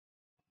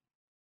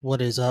What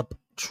is up,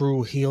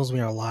 True Heels? We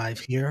are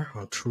live here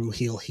on True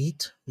Heel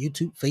Heat,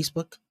 YouTube,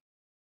 Facebook,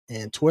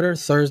 and Twitter,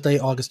 Thursday,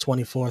 August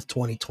 24th,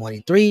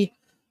 2023,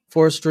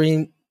 for a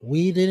stream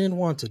we didn't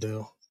want to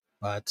do,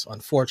 but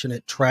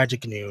unfortunate,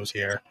 tragic news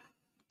here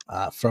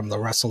from the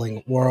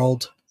wrestling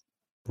world.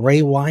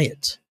 Bray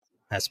Wyatt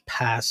has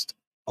passed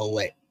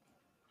away.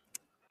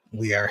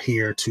 We are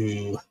here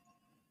to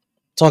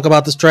talk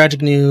about this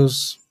tragic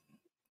news,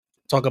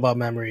 talk about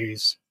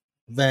memories,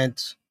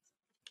 vent,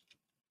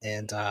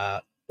 and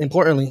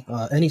importantly,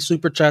 any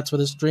super chats for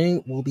this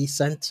stream will be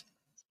sent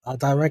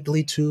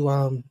directly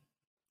to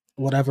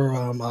whatever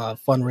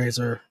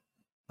fundraiser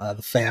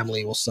the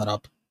family will set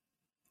up.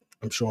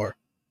 I'm sure.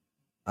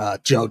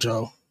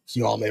 JoJo, as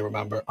you all may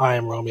remember, I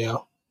am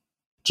Romeo,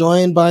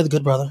 joined by the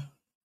good brother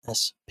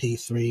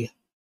SP3.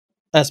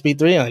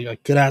 SP3, I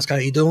could ask how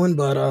you doing,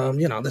 but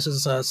this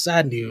is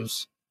sad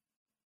news.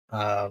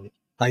 How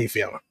you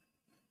feeling?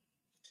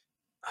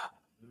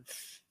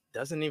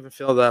 Doesn't even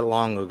feel that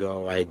long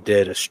ago I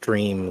did a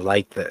stream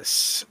like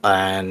this,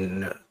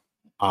 and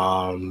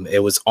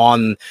it was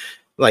on,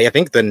 like, I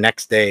think the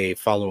next day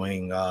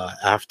following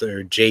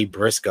after Jay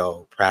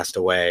Briscoe passed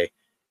away,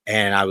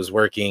 and I was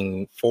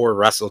working for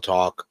Wrestle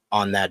Talk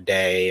on that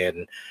day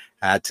and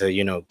had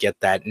to get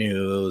that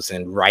news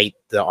and write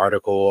the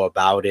article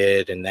about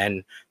it. And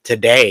then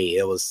today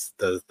it was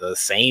the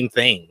same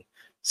thing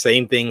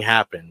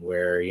happened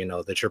where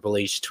the Triple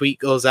H tweet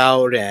goes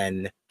out,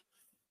 and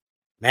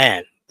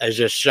man, it's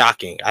just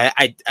shocking.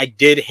 I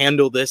did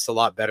handle this a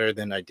lot better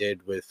than I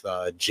did with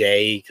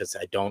Jay, because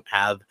I don't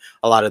have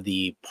a lot of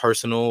the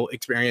personal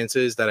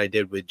experiences that I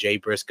did with Jay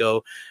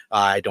Briscoe.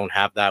 I don't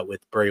have that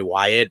with Bray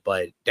Wyatt,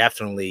 but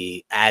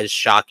definitely as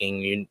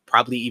shocking, and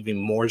probably even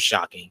more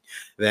shocking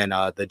than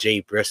the Jay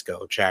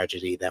Briscoe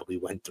tragedy that we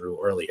went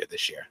through earlier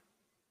this year.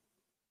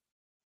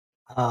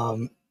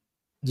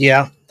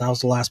 Yeah, that was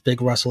the last big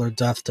wrestler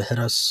death to hit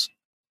us.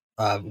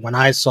 When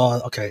I saw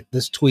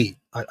this tweet,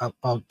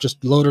 I'll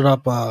just load it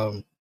up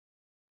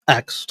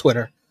X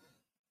Twitter,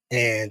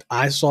 and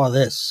I saw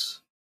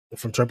this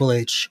from Triple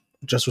H.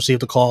 Just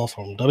received a call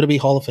from WWE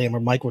Hall of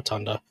Famer Mike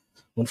Rotunda,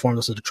 who informed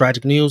us of the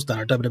tragic news that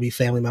our WWE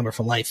family member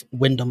for life,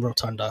 Wyndham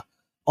Rotunda,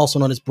 also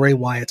known as Bray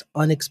Wyatt,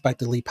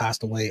 unexpectedly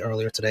passed away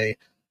earlier today.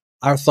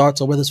 Our thoughts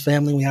are with his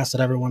family. We ask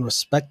that everyone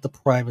respect the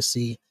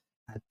privacy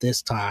at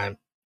this time.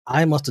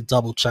 I must have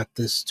double checked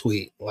this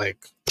tweet like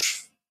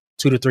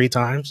 2 to 3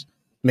 times,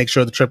 make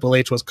sure the Triple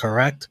H was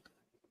correct.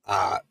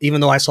 Even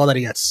though I saw that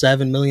he had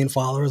 7 million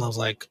followers, I was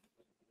like,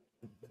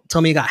 tell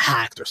me he got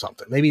hacked or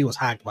something. Maybe he was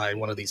hacked by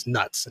one of these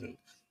nuts and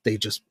they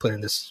just put in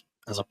this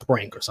as a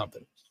prank or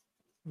something.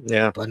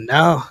 Yeah. But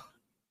no,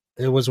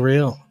 it was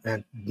real.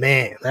 And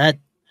man, that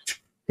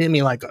hit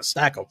me like a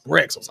stack of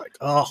bricks. I was like,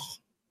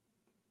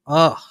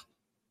 oh,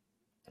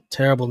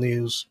 terrible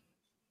news.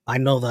 I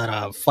know that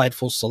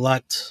Fightful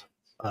Select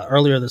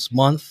earlier this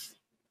month,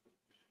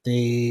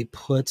 they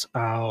put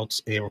out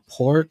a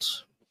report.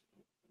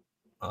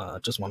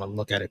 Just want to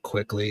look at it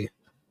quickly.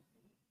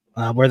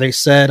 Where they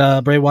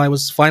said Bray Wyatt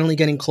was finally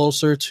getting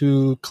closer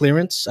to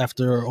clearance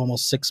after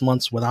almost 6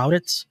 months without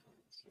it.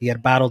 He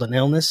had battled an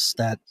illness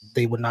that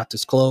they would not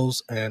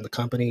disclose, and the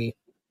company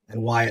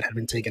and Wyatt had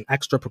been taking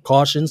extra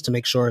precautions to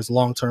make sure his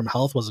long-term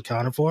health was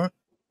accounted for.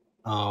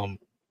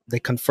 They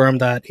confirmed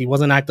that he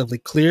wasn't actively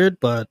cleared,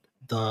 but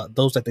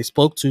those that they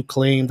spoke to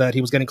claimed that he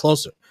was getting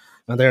closer.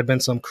 And there had been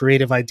some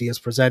creative ideas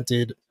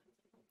presented.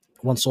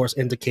 One source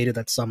indicated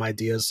that some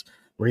ideas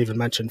were even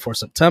mentioned for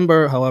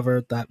September.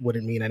 However, that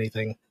wouldn't mean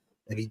anything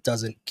if he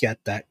doesn't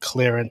get that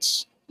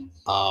clearance.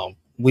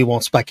 We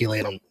won't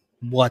speculate on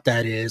what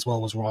that is,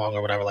 what was wrong,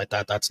 or whatever like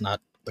that. That's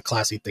not the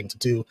classy thing to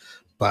do.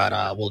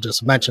 But we'll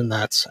just mention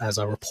that as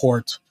a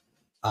report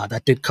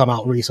that did come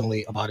out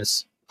recently about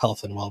his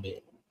health and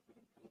well-being.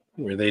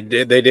 Where they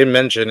did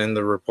mention in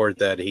the report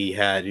that he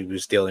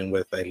was dealing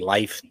with a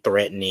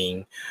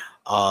life-threatening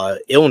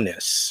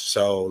illness.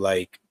 So,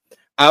 like,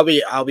 I'll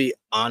be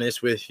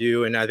honest with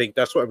you, and I think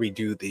that's why we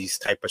do these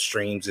type of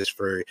streams, is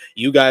for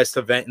you guys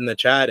to vent in the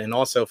chat, and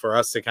also for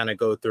us to kind of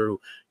go through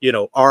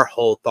our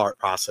whole thought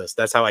process.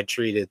 That's how I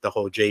treated the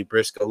whole Jay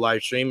Briscoe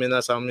live stream, and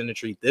that's how I'm going to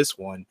treat this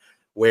one,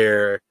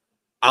 where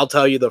I'll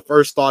tell you the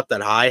first thought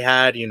that I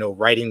had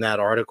writing that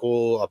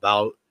article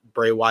about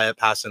Bray Wyatt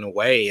passing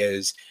away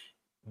is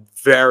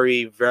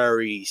very,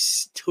 very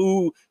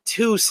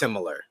too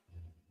similar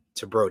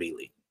to Brody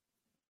Lee,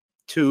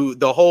 to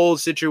the whole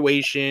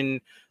situation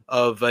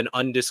of an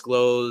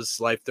undisclosed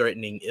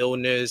life-threatening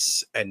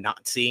illness and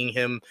not seeing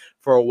him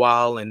for a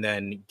while, and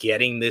then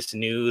getting this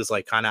news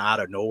like kind of out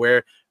of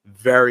nowhere.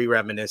 Very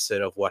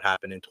reminiscent of what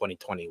happened in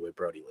 2020 with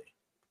Brody Lee.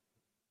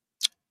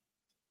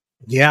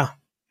 Yeah.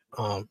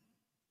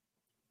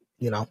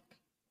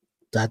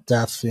 That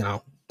death,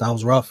 that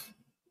was rough.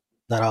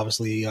 That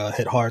obviously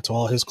hit hard to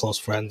all his close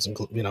friends,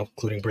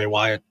 including Bray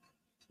Wyatt.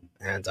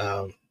 And,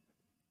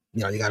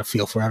 you got to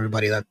feel for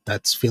everybody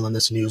that's feeling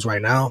this news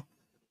right now.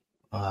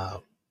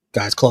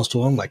 Guys close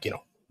to him, like,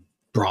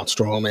 Braun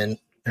Strowman,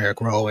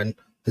 Eric Rowan,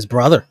 his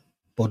brother,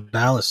 Bo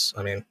Dallas.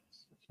 I mean,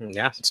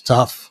 yeah, it's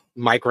tough.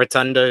 Mike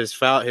Rotunda, his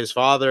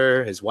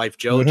father, his wife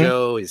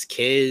JoJo, his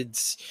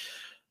kids.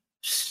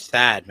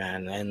 Sad,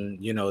 man.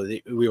 And you know,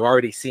 we've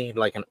already seen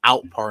like an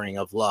outpouring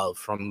of love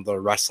from the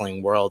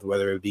wrestling world,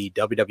 whether it be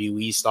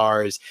WWE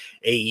stars,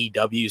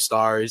 AEW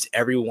stars.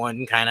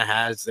 Everyone kind of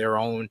has their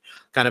own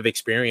kind of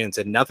experience,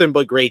 and nothing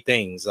but great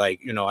things.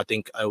 Like, you know, I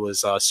think it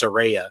was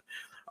Saraya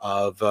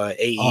of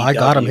AEW. Oh, I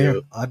got him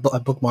here. I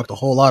bookmarked a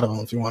whole lot of them.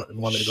 If you want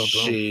me to go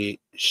through them.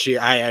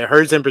 I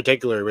heard in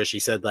particular where she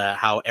said that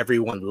how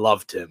everyone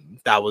loved him.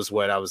 That was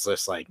what I was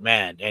just like,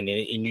 man. And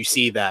you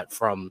see that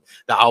from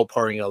the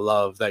outpouring of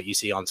love that you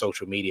see on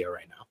social media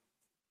right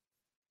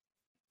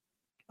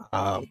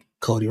now.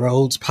 Cody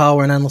Rhodes,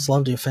 power and endless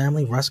love to your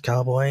family. Rest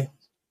Cowboy.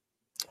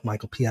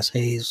 Michael P.S.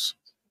 Hayes.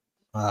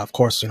 Of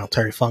course, you know,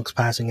 Terry Funk's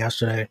passing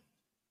yesterday.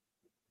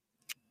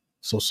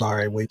 So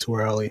sorry, way too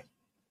early.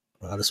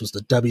 This was the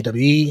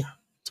WWE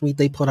tweet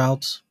they put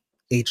out,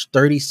 age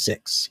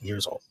 36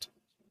 years old.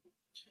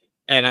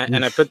 And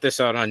I put this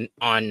out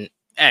on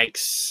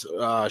X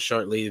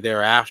shortly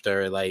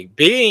thereafter. Like,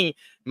 being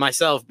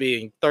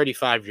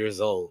 35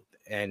 years old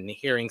and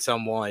hearing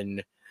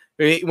someone,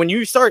 when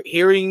you start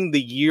hearing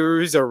the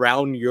years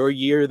around your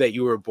year that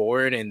you were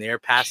born and they're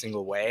passing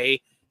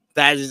away,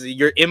 that is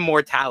your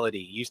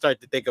immortality. You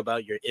start to think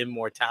about your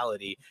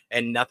immortality,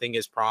 and nothing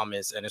is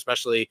promised. And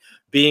especially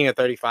being a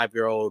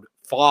 35-year-old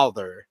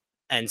father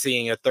and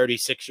seeing a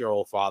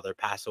 36-year-old father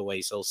pass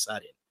away so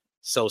sudden.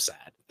 So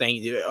sad.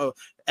 Thank you.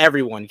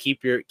 Everyone,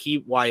 keep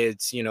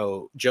Wyatt's, you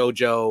know,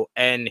 JoJo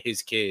and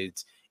his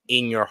kids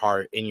in your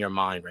heart, in your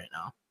mind right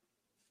now.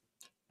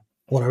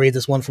 I want to read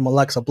this one from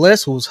Alexa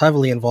Bliss, who was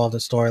heavily involved in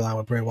storyline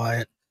with Bray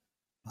Wyatt.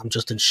 I'm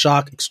just in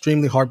shock,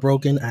 extremely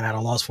heartbroken, and at a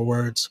loss for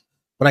words.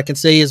 What I can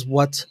say is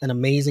what an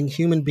amazing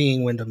human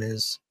being Wyndham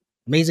is.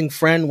 Amazing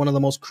friend, one of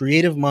the most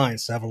creative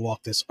minds to ever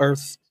walk this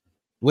earth.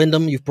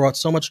 Wyndham, you've brought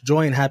so much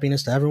joy and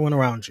happiness to everyone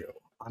around you.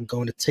 I'm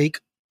going to take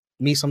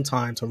me some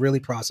time to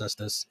really process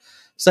this.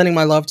 Sending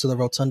my love to the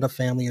Rotunda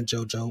family and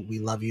JoJo. We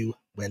love you,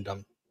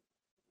 Wyndham.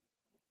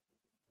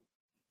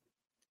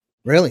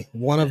 Really,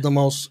 one of the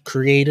most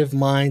creative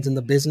minds in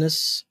the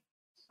business.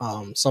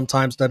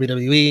 Sometimes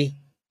WWE,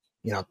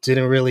 you know,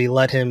 didn't really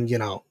let him, you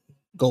know,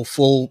 go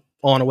full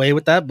on away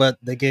with that, but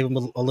they gave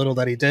him a little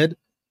that he did,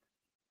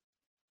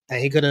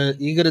 and he could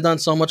have done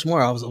so much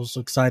more. I was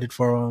excited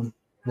for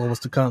what was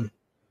to come.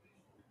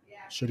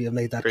 Should he have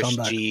made that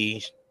comeback?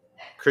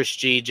 Chris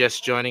G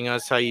just joining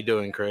us. How you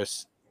doing,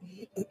 Chris?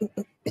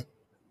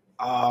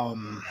 I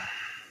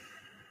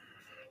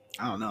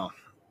don't know,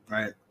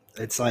 right?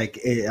 It's like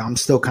I'm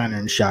still kind of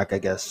in shock, I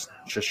guess,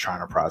 just trying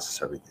to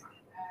process everything.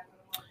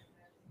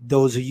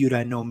 Those of you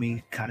that know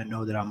me kind of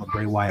know that I'm a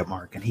Bray Wyatt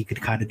mark, and he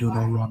could kind of do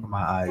no wrong in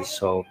my eyes.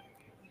 So,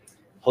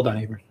 hold on,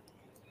 Avery.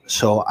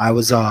 So I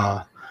was,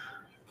 I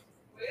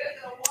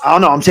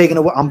don't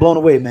know. I'm blown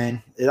away,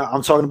 man.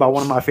 I'm talking about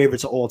one of my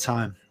favorites of all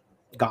time,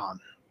 gone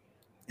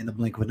in the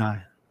blink of an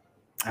eye.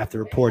 After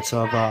reports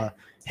of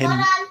him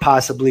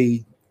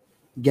possibly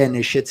getting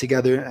his shit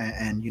together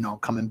and you know,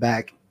 coming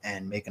back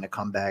and making a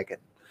comeback, and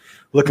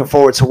looking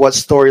forward to what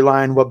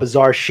storyline, what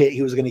bizarre shit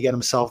he was going to get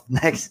himself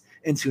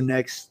into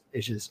next.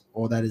 It's just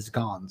all that is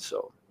gone.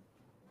 So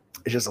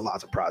it's just a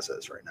lot to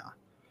process right now.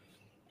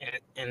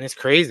 And it's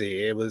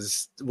crazy. It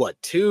was what,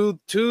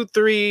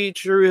 3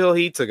 True Hill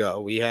Heats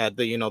ago. We had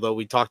the, you know, though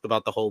we talked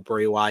about the whole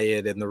Bray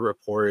Wyatt and the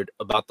report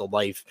about the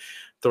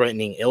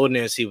life-threatening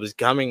illness. He was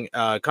coming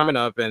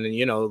up, and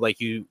you know,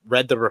 like you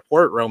read the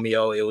report,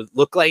 Romeo, it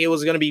looked like it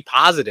was going to be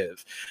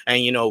positive.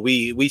 And you know,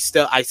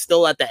 I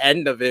still at the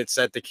end of it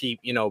said to keep,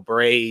 you know,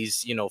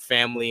 Bray's, you know,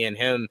 family and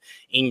him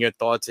in your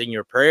thoughts, in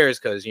your prayers,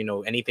 because you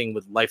know, anything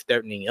with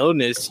life-threatening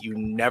illness, you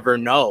never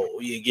know.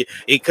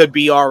 It could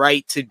be all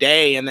right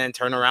today and then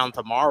turn around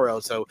tomorrow.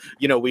 So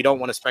you know, we don't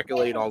want to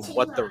speculate on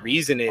what the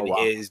reasoning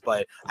is,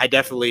 but I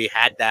definitely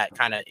had that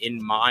kind of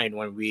in mind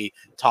when we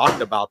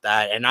talked about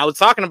that. And I was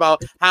talking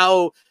about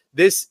how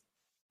this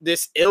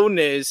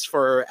illness,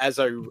 for as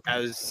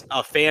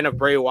a fan of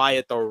Bray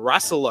Wyatt, the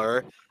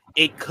wrestler,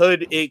 it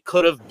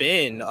could have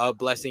been a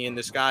blessing in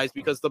disguise,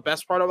 because the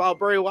best part about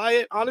Bray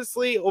Wyatt,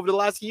 honestly, over the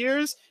last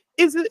years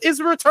is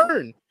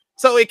return.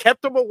 So it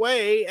kept him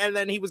away, and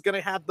then he was going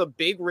to have the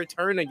big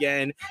return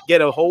again,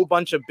 get a whole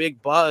bunch of big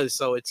buzz.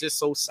 So it's just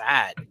so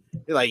sad,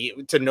 like,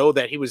 to know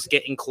that he was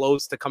getting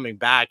close to coming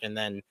back, and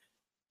then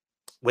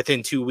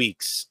within 2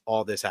 weeks,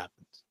 all this happens.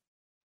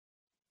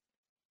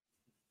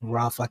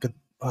 Ralph, I could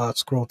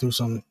scroll through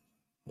some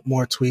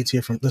more tweets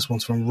here. This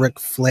one's from Ric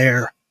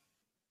Flair.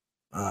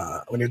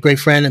 When your great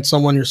friend and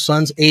someone your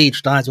son's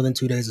age dies within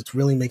 2 days, it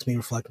really makes me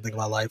reflect and think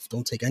about life.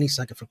 Don't take any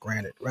second for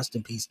granted. Rest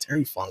in peace,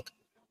 Terry Funk.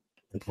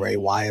 And Bray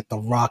Wyatt. The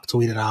Rock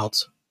tweeted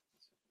out,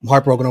 I'm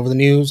heartbroken over the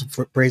news.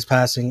 For Bray's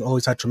passing,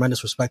 always had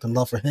tremendous respect and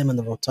love for him and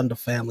the Rotunda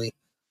family.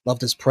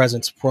 Loved his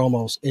presence,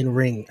 promos,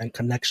 in-ring, and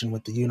connection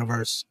with the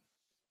universe.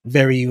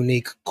 Very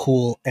unique,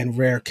 cool, and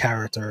rare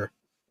character,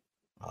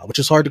 which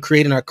is hard to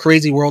create in our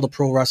crazy world of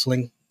pro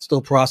wrestling.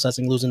 Still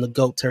processing losing the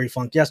GOAT Terry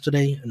Funk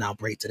yesterday, and now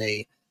Bray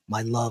today.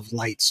 My love,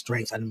 light,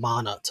 strength, and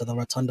mana to the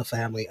Rotunda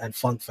family and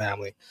Funk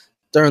family.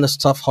 during this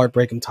tough,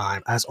 heartbreaking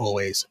time. As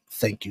always,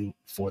 thank you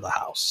for the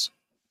house.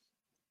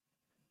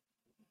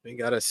 We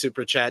got a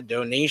super chat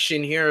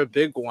donation here, a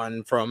big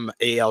one from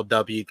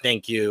ALW.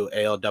 Thank you,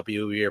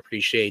 ALW. We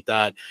appreciate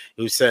that.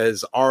 Who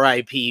says,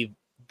 R.I.P.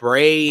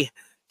 Bray,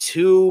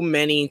 too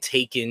many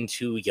taken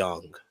too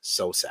young.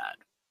 So sad.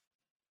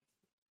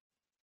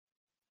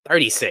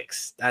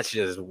 36. That's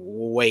just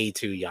way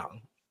too young.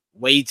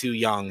 Way too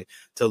young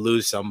to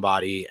lose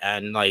somebody.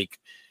 And like,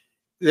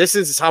 this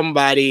is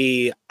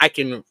somebody I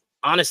can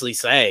honestly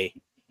say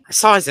I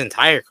saw his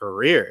entire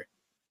career.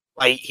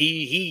 Like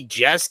he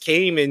just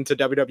came into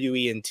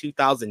WWE in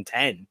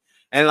 2010,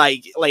 and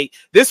like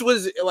this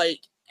was like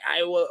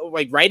I was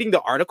like writing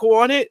the article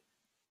on it.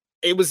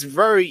 It was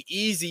very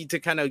easy to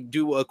kind of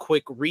do a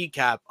quick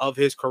recap of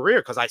his career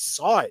because I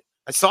saw it.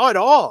 I saw it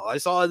all. I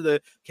saw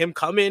him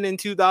come in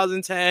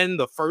 2010,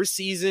 the first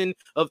season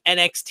of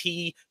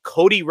NXT,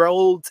 Cody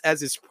Rhodes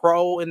as his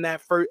pro in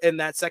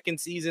that second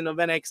season of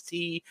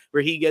NXT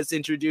where he gets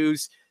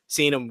introduced.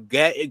 Seeing him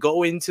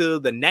go into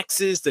the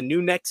Nexus, the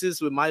new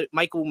Nexus with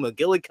Michael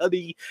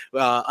McGillicuddy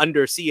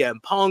under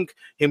CM Punk,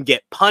 him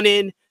get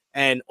punted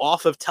and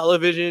off of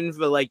television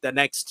for like the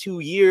next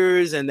 2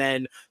 years, and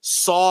then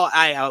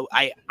I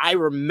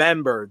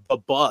remember the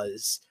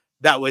buzz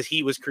that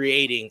he was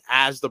creating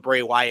as the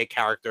Bray Wyatt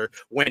character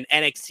when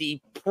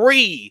NXT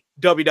pre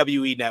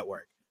WWE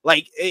Network.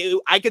 Like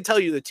I could tell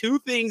you the two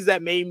things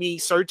that made me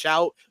search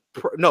out.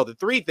 The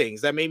three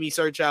things that made me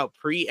search out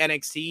pre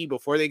NXT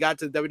before they got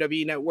to the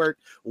WWE Network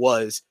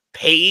was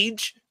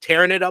Paige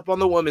tearing it up on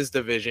the women's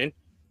division.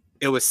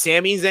 It was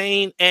Sami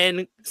Zayn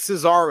and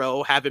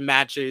Cesaro having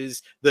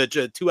matches, the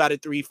 2 out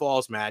of 3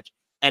 falls match,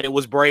 and it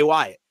was Bray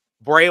Wyatt.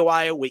 Bray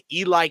Wyatt with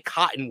Eli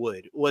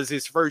Cottonwood was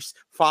his first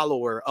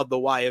follower of the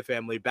Wyatt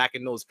family back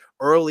in those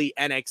early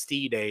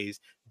NXT days.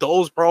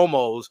 Those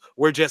promos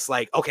were just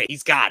like, okay,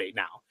 he's got it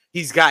now.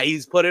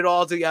 He's put it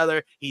all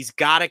together. He's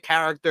got a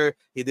character.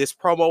 This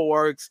promo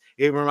works.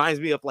 It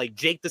reminds me of like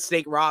Jake the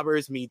Snake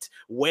Roberts meets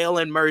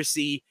Waylon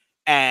Mercy.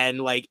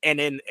 And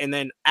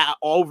then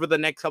over the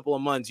next couple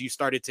of months, you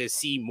started to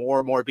see more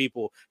and more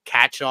people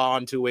catch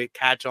on to it.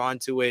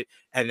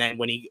 And then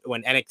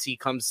when NXT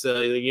comes to,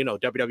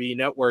 WWE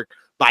Network,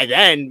 by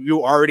then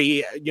you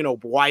already,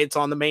 Wyatt's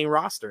on the main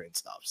roster and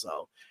stuff.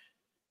 So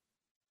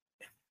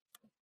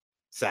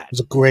sad. It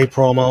was a great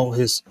promo.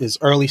 His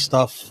early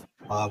stuff,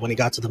 when he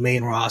got to the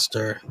main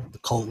roster, the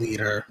cult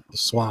leader, the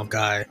swamp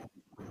guy,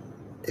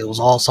 it was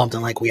all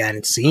something like we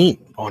hadn't seen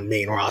on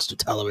main roster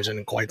television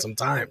in quite some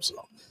time. So,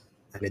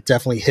 and it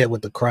definitely hit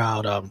with the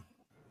crowd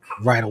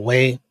right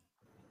away.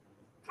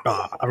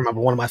 I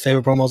remember one of my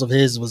favorite promos of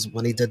his was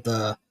when he's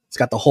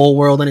got the whole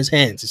world in his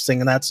hands. He's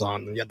singing that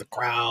song, and you had the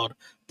crowd,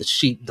 the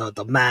sheep,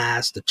 the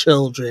mass, the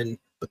children,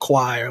 the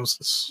choir. It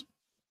was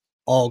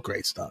all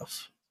great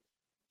stuff.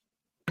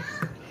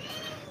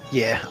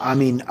 Yeah, I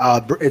mean,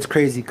 it's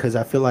crazy because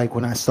I feel like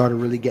when I started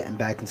really getting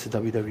back into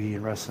WWE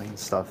and wrestling and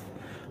stuff,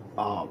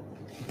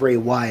 Bray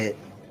Wyatt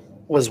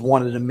was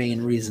one of the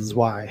main reasons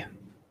why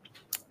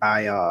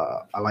I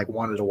like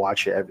wanted to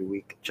watch it every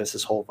week. Just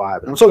his whole vibe,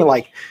 and I'm talking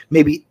like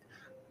maybe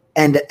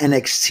end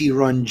NXT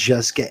run,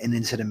 just getting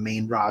into the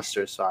main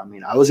roster. So I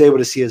mean, I was able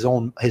to see his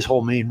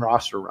whole main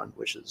roster run,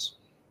 which is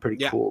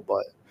pretty cool.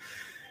 But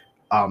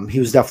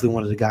he was definitely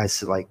one of the guys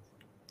to like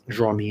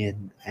draw me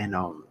in and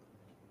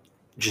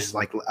just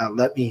like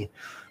let me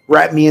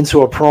wrap me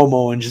into a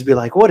promo and just be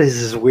like, what is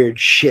this weird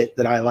shit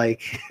that I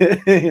like?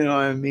 You know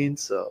what I mean?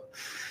 So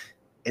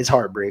it's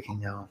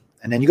heartbreaking,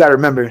 And then you got to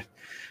remember,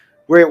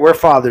 we're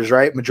fathers,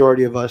 right?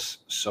 Majority of us.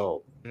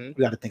 So we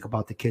got to think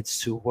about the kids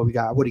too. What do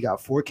you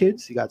got? 4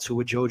 kids? You got 2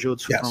 with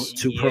JoJo,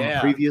 two from a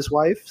previous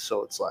wife.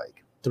 So it's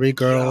like 3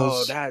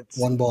 girls,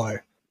 1 boy.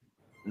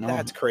 No,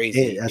 that's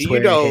crazy. That's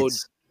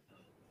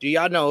do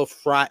y'all know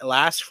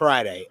last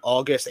Friday,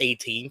 August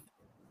 18th,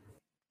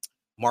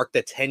 marked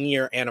the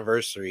 10-year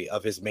anniversary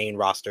of his main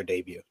roster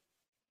debut?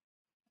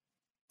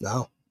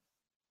 No.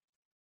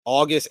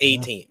 August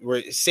 18th.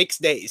 We're 6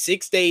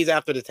 days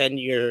after the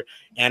 10-year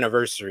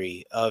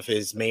anniversary of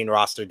his main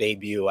roster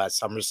debut at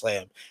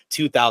SummerSlam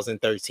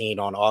 2013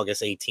 on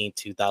August 18th,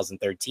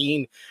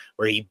 2013,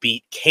 where he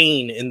beat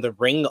Kane in the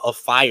Ring of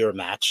Fire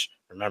match.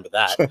 Remember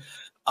that?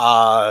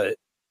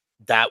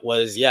 That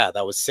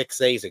was 6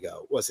 days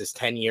ago. Was his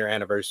 10-year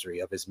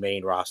anniversary of his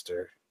main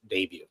roster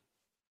debut.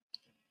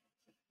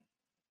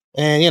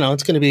 And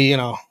it's going to be,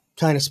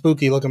 kind of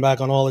spooky looking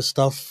back on all this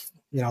stuff,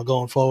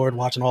 going forward,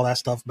 watching all that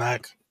stuff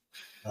back.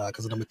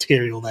 Because of the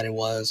material that it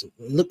was.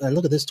 Look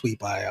at this tweet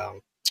by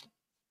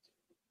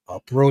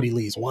Brody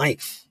Lee's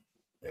wife.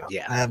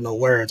 Yeah, I have no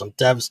words. I'm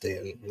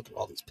devastated. Look at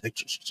all these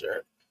pictures.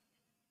 Sure.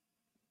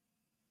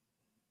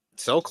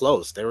 So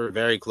close. They were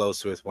very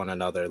close with one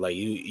another. Like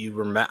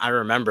I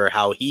remember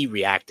how he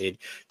reacted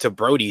to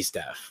Brody's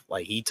death.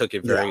 Like he took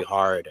it very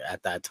hard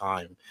at that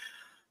time.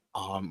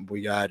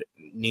 We got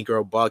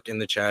Negro Buck in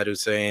the chat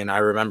who's saying, I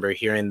remember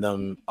hearing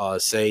them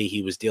say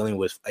he was dealing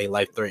with a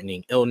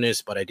life-threatening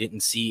illness, but I didn't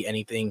see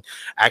anything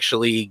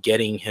actually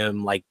getting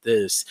him like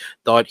this.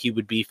 Thought he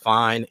would be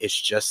fine. It's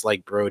just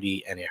like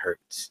Brody, and it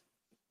hurts.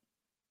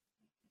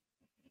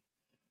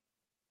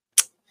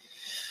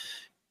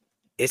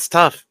 It's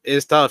tough.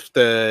 It's tough,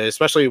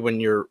 especially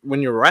when you're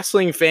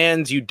wrestling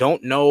fans. You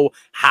don't know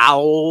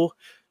how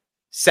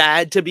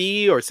sad to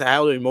be or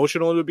how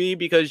emotional to be,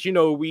 because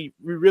we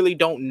really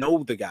don't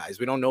know the guys.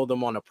 We don't know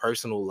them on a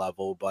personal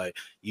level, but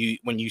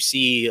when you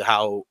see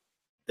how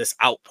this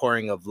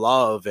outpouring of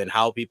love and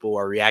how people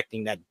are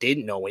reacting that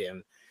didn't know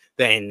him,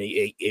 then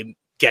it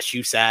gets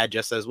you sad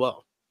just as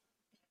well.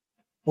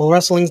 Well,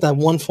 wrestling's that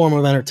one form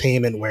of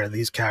entertainment where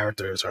these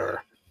characters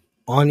are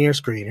on your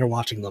screen. You're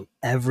watching them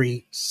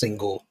every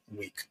single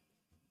week.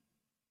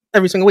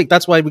 Every single week.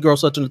 That's why we grow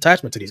such an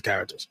attachment to these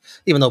characters.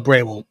 Even though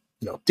Bray will,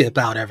 dip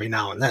out every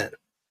now and then.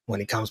 When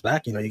he comes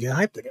back, you get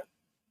hyped again.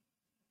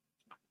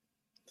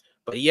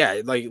 But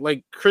yeah,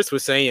 like Chris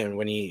was saying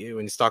when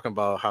he's talking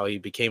about how he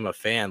became a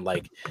fan,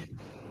 like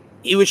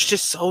it was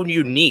just so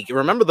unique.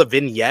 Remember the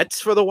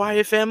vignettes for the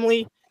Wyatt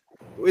family?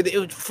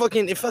 It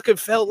fucking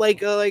felt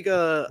like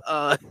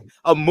a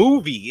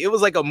movie. It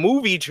was like a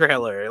movie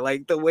trailer.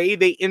 Like the way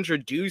they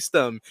introduced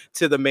them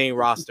to the main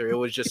roster, it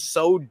was just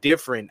so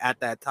different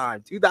at that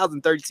time.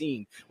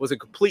 2013 was a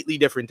completely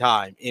different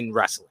time in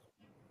wrestling.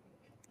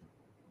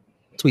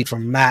 Tweet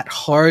from Matt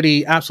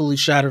Hardy. Absolutely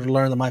shattered to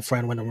learn that my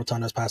friend Wyndham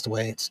Rotunda has passed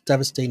away. It's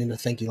devastating to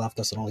think he left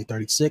us at only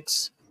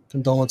 36.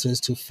 Condolences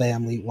to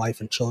family,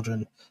 wife, and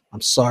children. I'm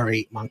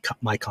sorry,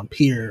 my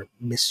compeer.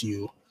 Miss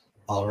you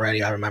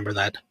already. I remember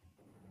that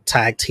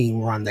tag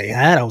team run they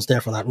had. I was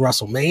there for that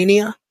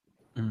WrestleMania.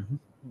 Mm-hmm.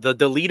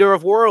 The leader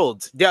of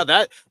worlds. Yeah,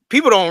 that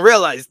people don't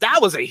realize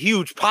that was a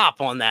huge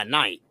pop on that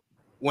night.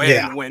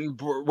 When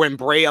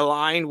Bray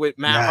aligned with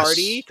Matt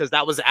Hardy, because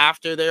that was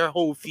after their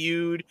whole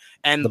feud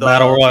and the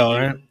Battle Royal,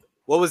 right?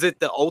 What was it?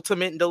 The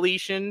Ultimate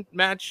Deletion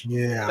match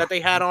that they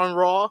had on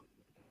Raw.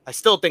 I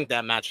still think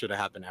that match should have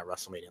happened at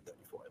WrestleMania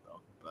 34, though.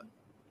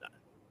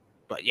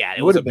 But yeah,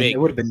 it would have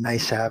been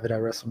nice to have it at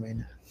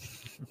WrestleMania.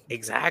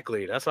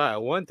 Exactly. That's why I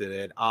wanted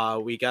it.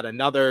 We got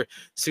another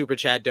super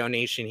chat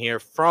donation here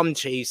from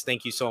Chase.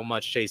 Thank you so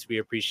much, Chase. We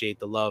appreciate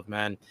the love,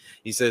 man.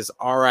 He says,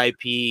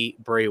 R.I.P.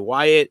 Bray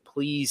Wyatt.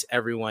 Please,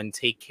 everyone,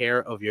 take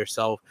care of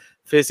yourself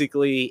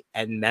physically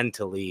and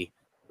mentally.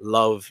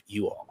 Love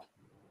you all.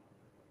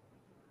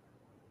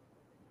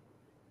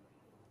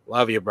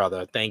 Love you,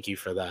 brother. Thank you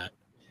for that.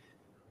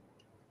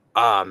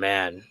 Ah,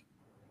 man.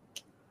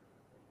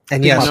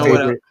 And yes,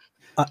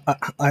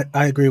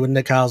 I agree with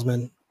Nick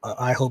Hausman.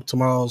 I hope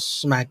tomorrow's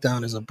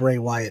SmackDown is a Bray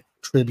Wyatt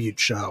tribute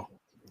show.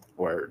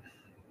 Word.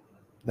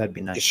 That'd be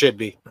nice. It should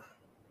be.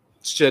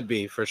 Should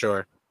be, for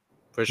sure.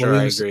 For sure,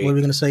 I agree. What were we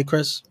going to say,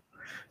 Chris?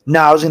 No,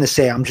 I was going to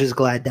say, I'm just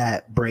glad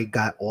that Bray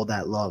got all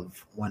that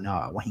love when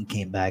he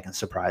came back and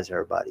surprised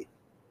everybody.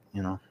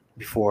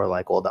 Before,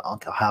 like, all the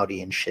Uncle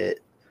Howdy and shit.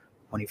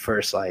 When he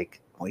first,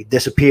 when he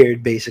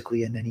disappeared,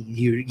 basically, and then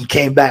he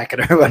came back,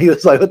 and everybody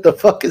was like, what the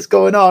fuck is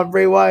going on?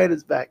 Bray Wyatt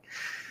is back.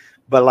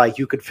 But,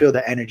 you could feel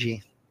the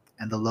energy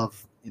and the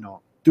love,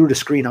 through the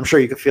screen. I'm sure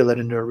you could feel it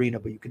in the arena,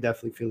 but you could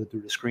definitely feel it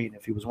through the screen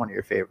if he was one of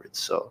your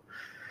favorites. So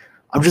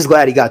I'm just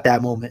glad he got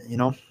that moment,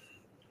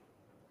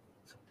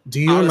 Do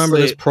you remember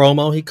this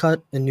promo he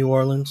cut in New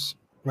Orleans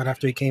right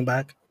after he came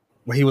back,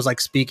 where he was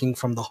speaking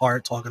from the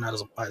heart, talking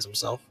as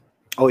himself?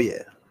 Oh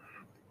yeah,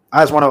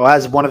 as one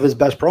of his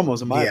best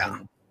promos in my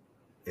opinion.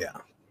 Yeah.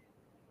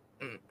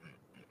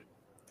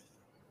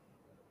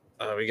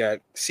 We got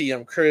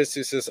CM Chris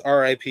who says,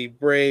 R.I.P.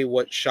 Bray,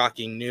 what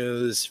shocking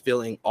news.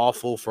 Feeling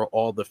awful for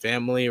all the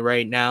family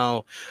right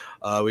now.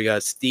 We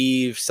got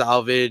Steve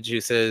Salvage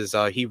who says,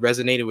 he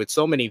resonated with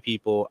so many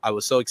people. I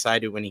was so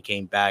excited when he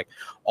came back.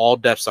 All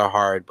deaths are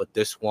hard, but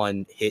this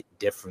one hit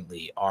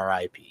differently.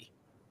 R.I.P.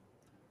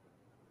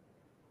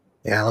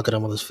 Yeah, look at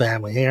him with his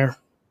family here.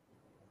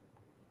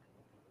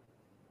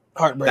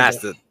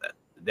 Heartbreaking.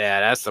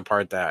 That's the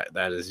part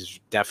that is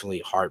definitely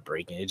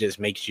heartbreaking. It just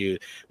makes you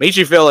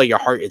feel like your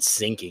heart is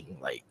sinking.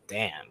 Like,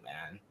 damn,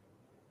 man.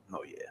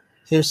 Oh yeah.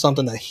 Here's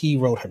something that he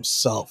wrote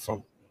himself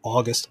from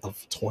August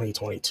of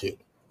 2022,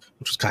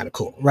 which was kind of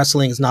cool.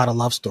 Wrestling is not a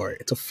love story.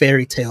 It's a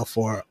fairy tale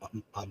for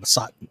how do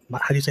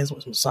you say this?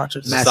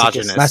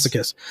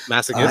 Masochist.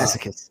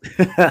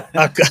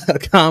 A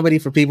comedy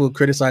for people who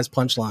criticize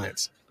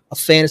punchlines. A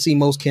fantasy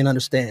most can't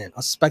understand.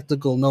 A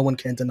spectacle no one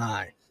can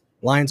deny.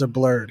 Lines are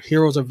blurred.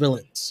 Heroes are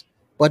villains.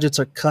 Budgets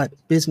are cut.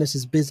 Business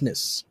is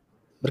business.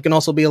 But it can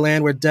also be a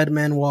land where dead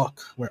men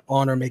walk, where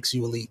honor makes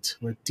you elite,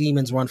 where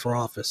demons run for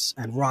office,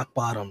 and rock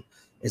bottom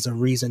is a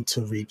reason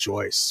to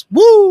rejoice.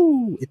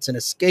 Woo! It's an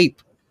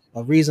escape,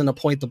 a reason to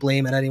point the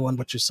blame at anyone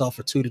but yourself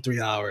for 2 to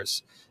 3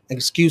 hours, an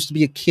excuse to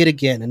be a kid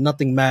again, and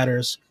nothing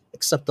matters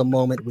except the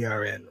moment we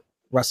are in.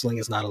 Wrestling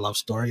is not a love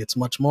story. It's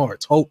much more.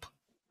 It's hope.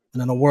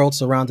 And in a world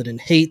surrounded in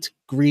hate,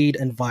 greed,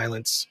 and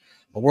violence,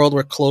 a world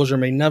where closure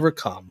may never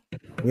come,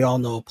 we all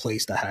know a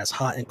place that has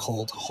hot and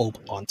cold hope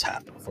on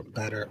tap, for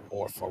better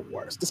or for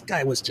worse. This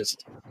guy was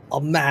just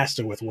a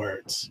master with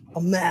words.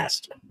 A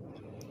master.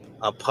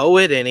 A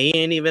poet, and he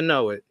didn't even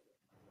know it.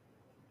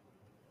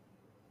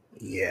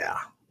 Yeah.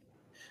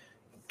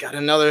 Got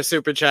another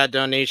super chat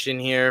donation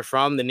here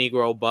from the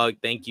Negro Bug.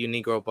 Thank you,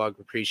 Negro Bug.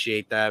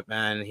 Appreciate that,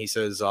 man. He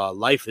says,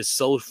 life is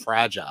so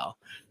fragile.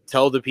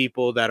 Tell the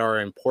people that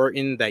are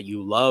important that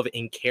you love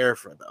and care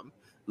for them.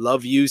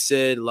 Love you,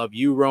 Sid. Love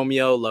you,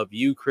 Romeo. Love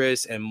you,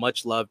 Chris. And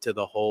much love to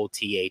the whole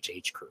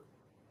THH crew.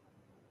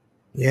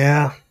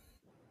 Yeah.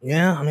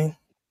 Yeah. I mean,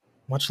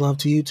 much love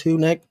to you too,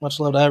 Nick. Much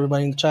love to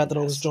everybody in the chat that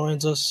always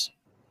joins us.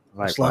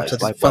 Much love to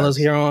the fellas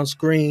here on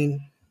screen.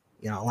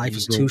 You know, life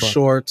is too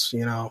short.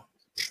 You know,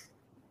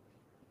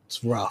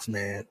 it's rough,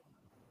 man.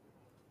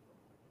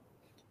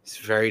 It's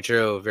very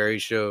true. Very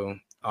true.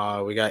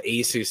 We got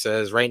Ace who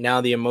says, right now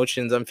the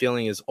emotions I'm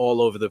feeling is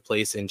all over the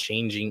place and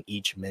changing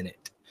each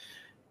minute.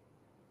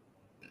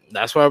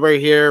 That's why we're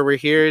here. We're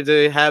here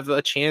to have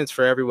a chance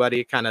for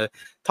everybody to kind of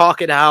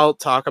talk it out,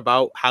 talk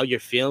about how you're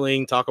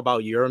feeling, talk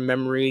about your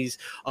memories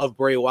of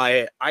Bray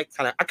Wyatt. I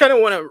kind of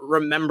want to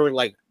remember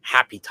like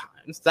happy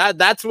times.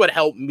 That's what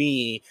helped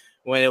me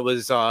when it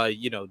was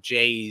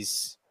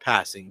Jay's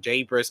passing,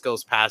 Jay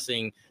Briscoe's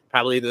passing,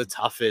 probably the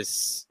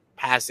toughest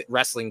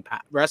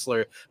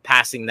wrestler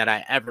passing that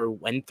I ever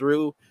went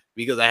through,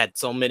 because I had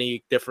so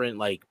many different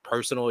like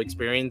personal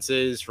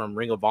experiences from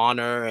Ring of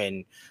Honor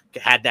and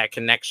had that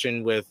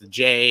connection with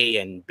Jay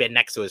and been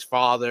next to his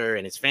father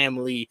and his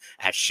family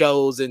at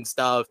shows and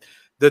stuff.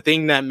 The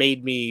thing that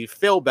made me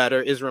feel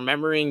better is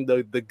remembering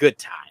the good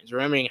times,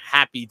 remembering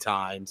happy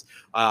times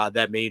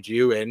that made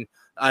you. And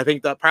I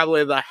think that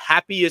probably the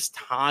happiest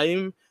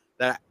time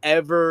that I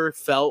ever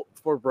felt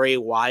for Bray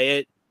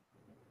Wyatt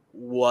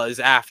was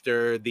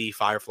after the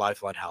Firefly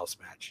Funhouse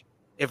match.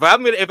 If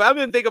I'm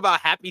gonna think about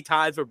happy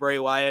times for Bray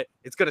Wyatt,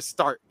 it's gonna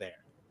start there.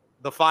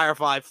 The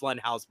Firefly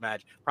Funhouse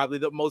match, probably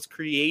the most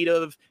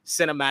creative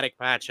cinematic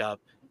matchup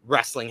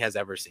wrestling has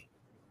ever seen.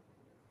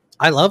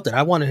 I loved it.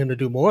 I wanted him to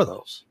do more of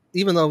those,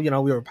 even though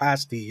we were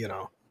past the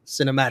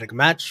cinematic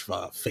match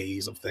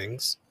phase of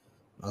things.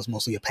 That was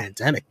mostly a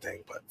pandemic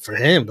thing, but for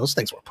him, those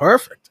things were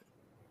perfect.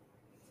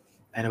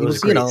 And it was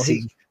great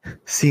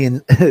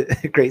seeing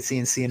great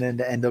seeing Cena in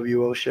the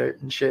NWO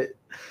shirt and shit.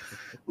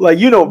 Like,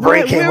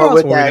 Bray came up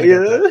with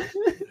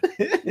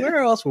that. Where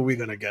else were we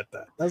gonna get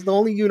that? That's the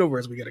only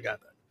universe we could have got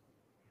that.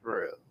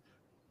 For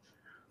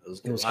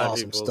real. It was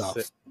awesome stuff.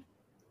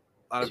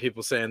 A lot of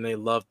people saying they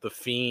loved The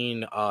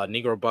Fiend.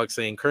 Negro Buck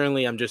saying,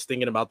 currently I'm just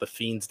thinking about The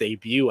Fiend's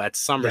debut at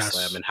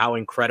SummerSlam and how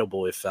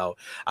incredible it felt.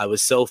 I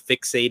was so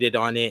fixated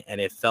on it, and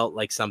it felt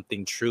like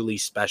something truly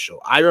special.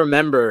 I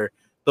remember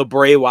the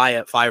Bray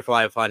Wyatt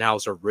Firefly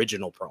Funhouse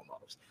original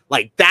promos.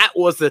 Like, that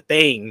was the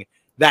thing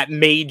that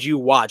made you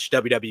watch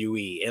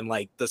WWE in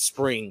like the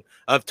spring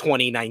of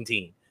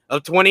 2019.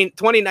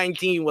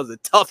 2019 was a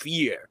tough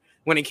year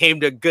when it came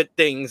to good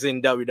things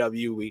in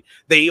WWE.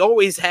 They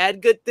always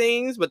had good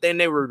things, but then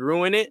they would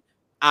ruin it,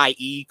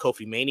 i.e.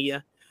 Kofi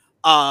Mania.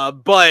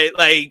 But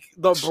like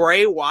the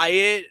Bray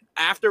Wyatt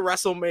after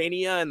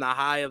WrestleMania and the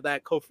high of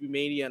that Kofi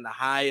Mania and the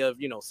high of,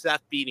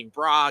 Seth beating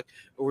Brock,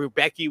 or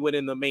Becky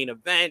winning the main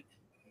event,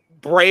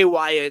 Bray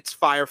Wyatt's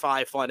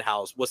Firefly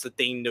Funhouse was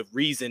the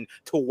reason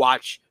to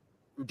watch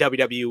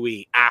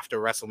WWE after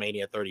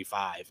WrestleMania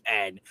 35.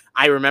 And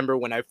I remember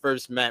when I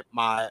first met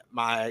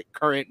my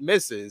current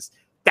missus,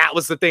 that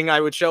was the thing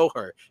I would show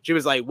her. She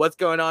was like, what's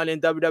going on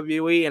in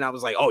WWE? And I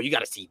was like, oh, you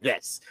got to see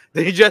this.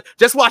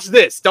 Just watch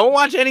this. Don't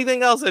watch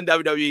anything else in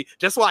WWE.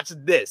 Just watch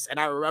this. And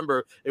I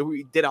remember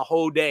we did a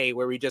whole day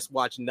where we just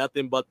watched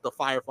nothing but the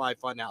Firefly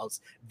Funhouse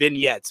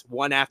vignettes,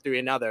 one after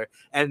another.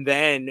 And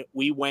then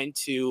we went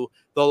to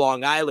the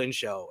Long Island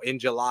show in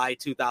July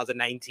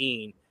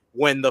 2019,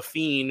 when The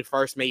Fiend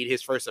first made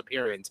his first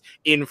appearance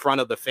in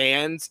front of the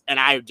fans. And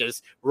I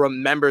just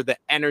remember the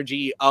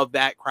energy of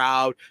that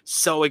crowd.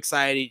 So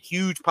excited.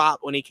 Huge pop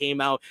when he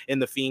came out in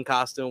the Fiend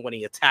costume, when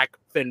he attacked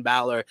Finn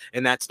Balor.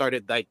 And that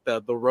started like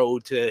the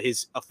road to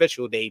his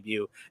official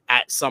debut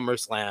at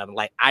SummerSlam.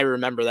 Like, I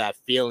remember that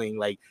feeling.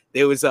 Like,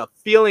 there was a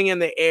feeling in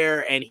the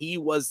air, and he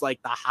was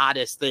like the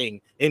hottest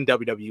thing in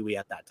WWE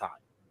at that time.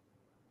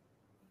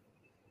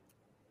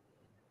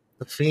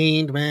 The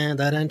Fiend, man,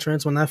 that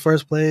entrance when that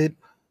first played,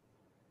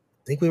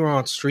 I think we were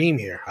on stream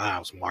here. I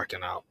was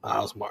marking out.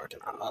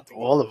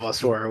 All of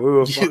us were. We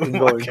were fucking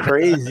going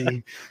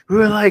crazy. We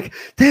were like,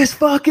 this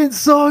fucking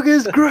song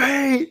is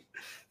great.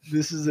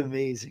 This is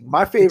amazing.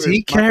 My favorite. Is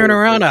he carrying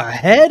around a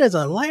head as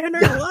a lantern?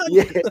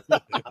 Yeah.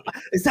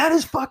 Is that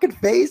his fucking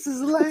face as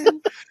a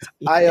lantern?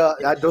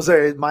 Those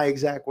are my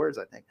exact words,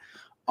 I think.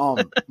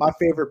 My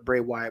favorite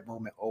Bray Wyatt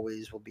moment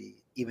always will be,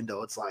 even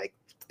though it's like,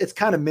 it's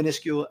kind of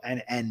minuscule,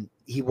 and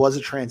he was a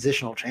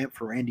transitional champ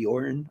for Randy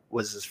Orton,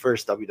 was his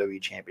first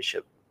WWE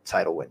Championship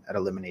title win at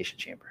Elimination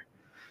Chamber.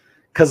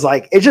 Because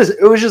like it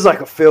was just like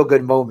a feel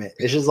good moment.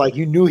 It's just like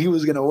you knew he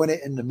was gonna win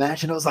it in the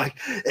match, and it was like,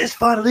 it's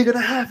finally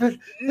gonna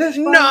happen.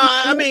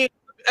 I mean,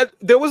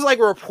 there was like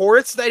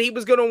reports that he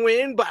was gonna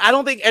win, but I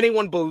don't think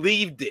anyone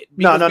believed it.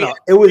 No.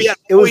 It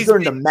was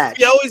during the match.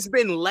 He always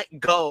been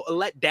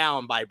let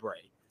down by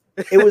Bray.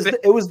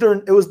 It was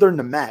during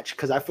the match,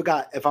 because I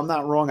forgot, if I'm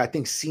not wrong, I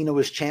think Cena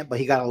was champ, but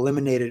he got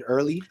eliminated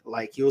early.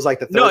 Like he was like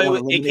the third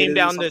one. It came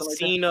down to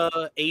Cena,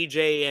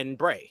 AJ, and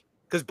Bray,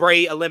 because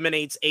Bray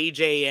eliminates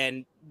AJ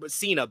and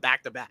Cena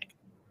back to back.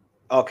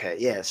 Okay,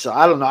 yeah. So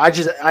I don't know.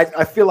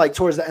 I feel like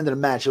towards the end of the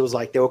match, it was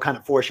like they were kind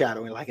of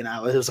foreshadowing, like an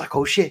hour. It was like,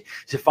 oh shit,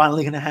 is it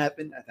finally gonna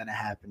happen? And then it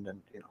happened,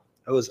 and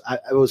it was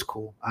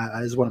cool.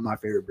 It was one of my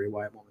favorite Bray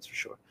Wyatt moments for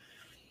sure.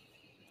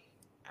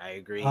 I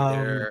agree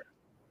there.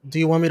 Do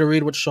you want me to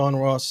read what Sean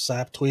Ross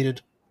Sapp tweeted?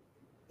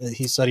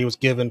 He said he was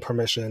given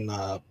permission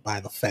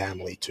by the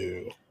family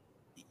to.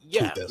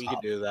 Yeah, we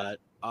could do that.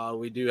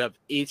 We do have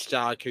H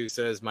Jock who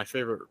says my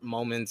favorite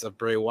moments of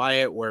Bray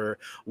Wyatt were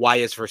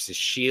Wyatt versus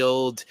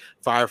Shield,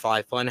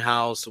 Firefly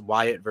Funhouse,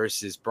 Wyatt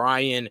versus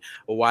Bryan,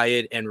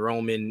 Wyatt and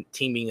Roman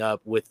teaming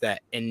up with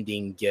that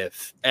ending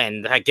gif,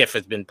 and that gif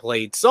has been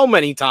played so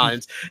many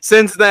times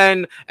since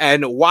then.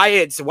 And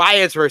Wyatt's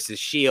versus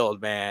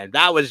Shield, man,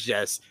 that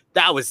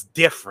was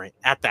different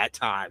at that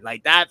time.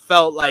 Like that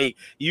felt like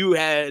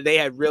they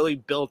had really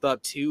built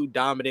up two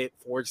dominant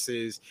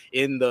forces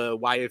in the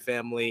Wyatt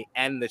family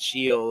and the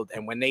Shield.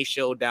 And when they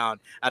showed down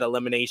at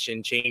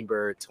Elimination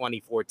Chamber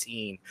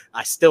 2014,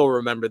 I still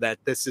remember that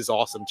 "This is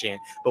awesome"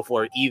 chant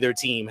before either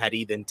team had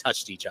even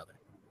touched each other.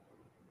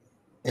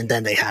 And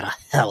then they had a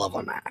hell of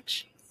a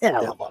match.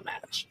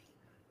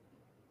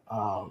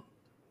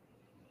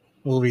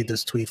 We'll read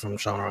this tweet from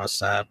Sean Ross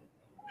Sapp.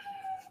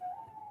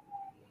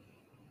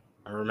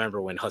 I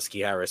remember when Husky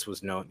Harris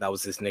was known, that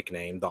was his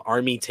nickname, the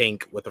Army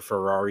tank with a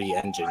Ferrari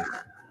engine.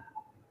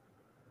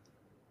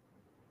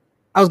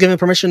 I was given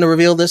permission to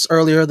reveal this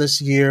earlier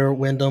this year.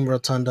 Wyndham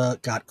Rotunda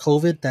got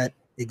COVID that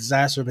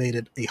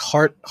exacerbated a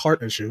heart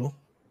issue.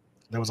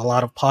 There was a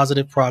lot of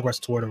positive progress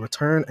toward a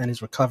return and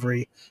his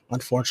recovery.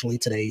 Unfortunately,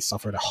 today he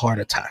suffered a heart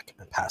attack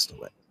and passed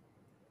away.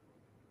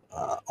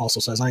 Also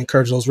says, I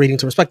encourage those reading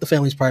to respect the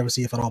family's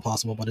privacy if at all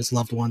possible, but his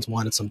loved ones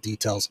wanted some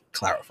details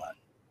clarified.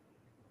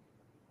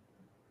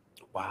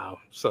 Wow.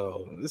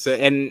 So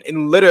and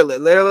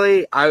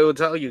literally, I will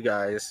tell you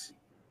guys,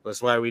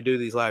 that's why we do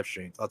these live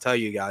streams. I'll tell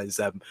you guys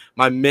that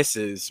my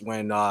missus,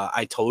 when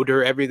I told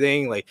her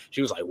everything, like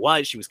she was like,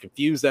 what? She was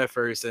confused at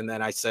first. And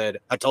then I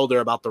told her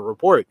about the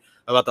report,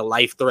 about the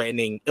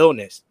life-threatening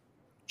illness.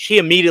 She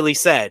immediately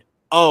said,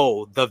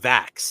 oh, the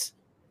vax.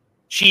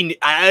 When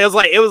I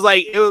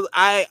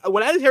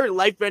heard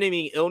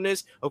life-threatening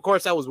illness, of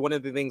course, that was one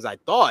of the things I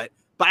thought.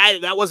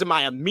 But that wasn't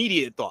my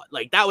immediate thought.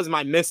 Like, that was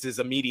my missus'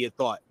 immediate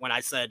thought when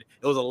I said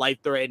it was a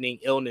life-threatening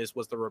illness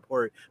was the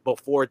report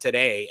before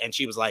today. And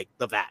she was like,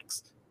 the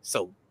vax.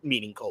 So,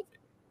 meaning COVID.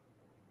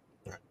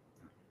 Right.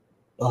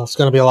 Well, it's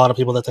going to be a lot of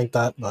people that think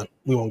that, but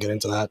we won't get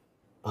into that.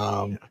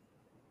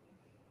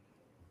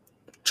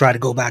 Try to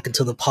go back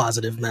into the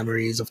positive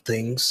memories of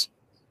things.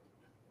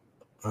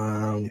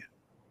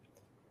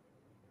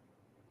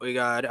 We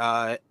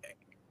got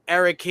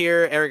Eric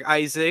here, Eric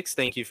Isaacs.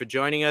 Thank you for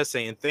joining us.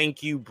 Saying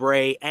thank you,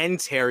 Bray and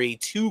Terry,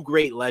 two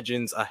great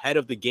legends ahead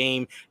of the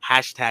game.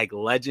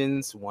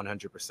 #legends.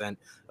 100%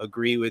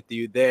 agree with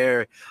you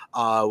there.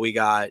 We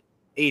got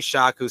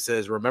A-Shock who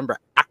says, remember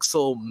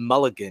Axel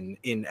Mulligan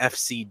in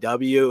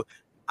FCW?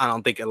 I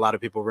don't think a lot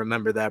of people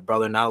remember that,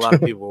 brother. Not a lot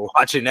of people were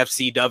watching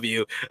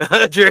FCW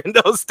during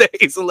those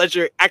days, unless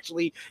you're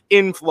actually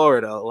in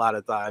Florida a lot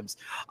of times.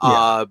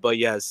 Yeah. But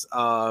yes,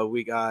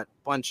 we got a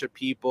bunch of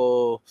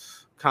people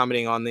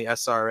commenting on the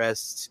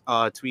SRS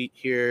tweet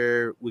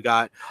here. We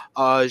got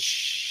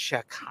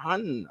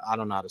Shakan. I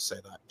don't know how to say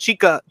that.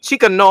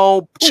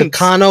 Chicano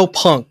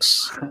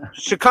Punks.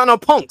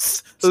 Chicano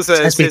Punks. Who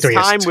says his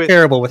time is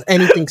terrible with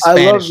anything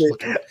Spanish. I love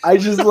it. I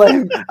just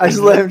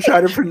let him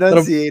try to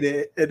pronunciate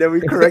it, and then we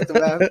correct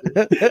him after.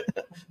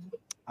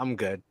 I'm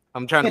good.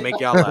 I'm trying to make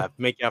y'all laugh,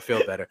 make y'all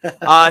feel better.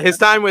 His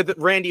time with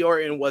Randy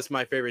Orton was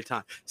my favorite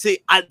time. See,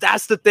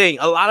 that's the thing.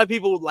 A lot of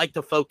people would like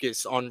to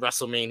focus on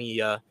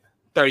WrestleMania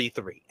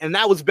 33, and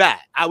that was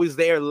bad. I was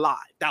there live.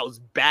 That was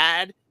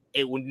bad.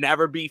 It would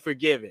never be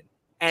forgiven.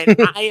 And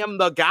I am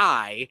the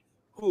guy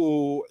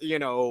who,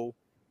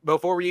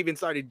 before we even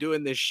started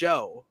doing this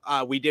show,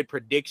 we did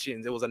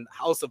predictions. It was a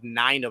house of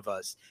 9 of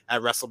us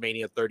at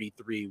WrestleMania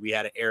 33. We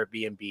had an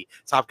Airbnb.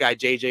 Top Guy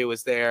JJ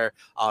was there.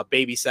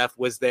 Baby Seth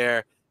was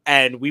there.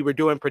 And we were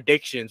doing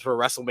predictions for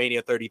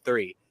WrestleMania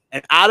 33.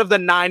 And out of the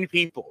 9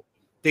 people,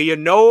 do you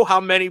know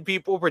how many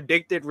people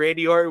predicted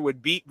Randy Orton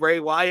would beat Bray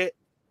Wyatt?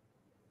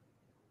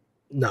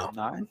 No.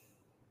 9?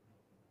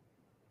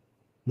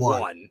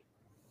 1.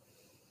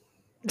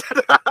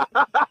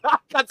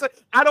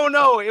 I don't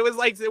know. It was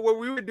like when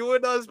we were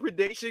doing those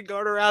predictions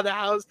going around the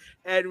house,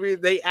 and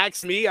they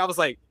asked me, I was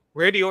like,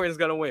 Randy Orton's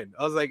gonna win.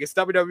 I was like, it's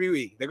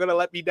WWE. They're gonna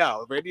let me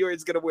down. Randy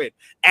Orton's gonna win.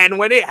 And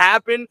when it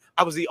happened,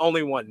 I was the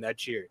only one that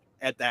cheered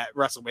at that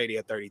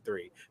WrestleMania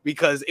 33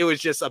 because it was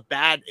just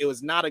it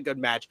was not a good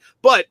match.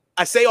 But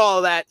I say all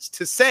of that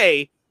to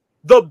say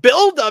the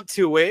build up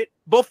to it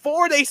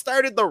before they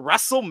started the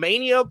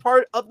WrestleMania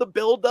part of the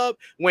build up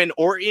when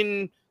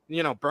Orton,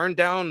 burned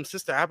down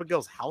Sister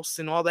Abigail's house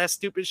and all that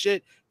stupid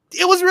shit.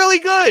 It was really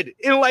good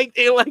in like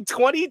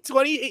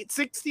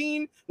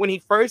 2016 when he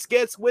first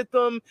gets with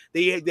them.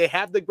 They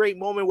have the great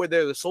moment where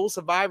they're the sole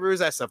survivors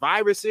at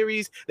Survivor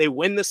Series. They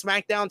win the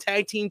SmackDown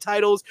Tag Team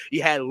titles.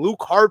 You had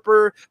Luke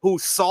Harper, who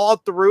saw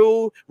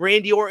through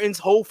Randy Orton's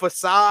whole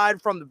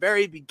facade from the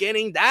very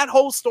beginning. That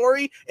whole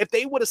story, if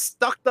they would have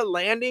stuck the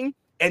landing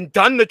and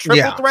done the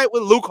triple threat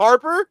with Luke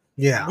Harper,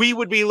 we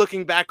would be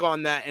looking back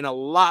on that in a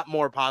lot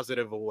more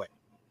positive way.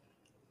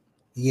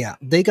 Yeah,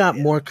 they got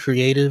more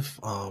creative.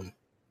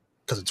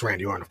 Because it's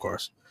Randy Orton, of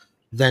course,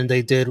 than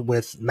they did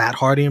with Matt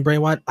Hardy and Bray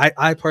Wyatt.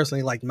 I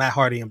personally like Matt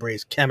Hardy and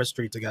Bray's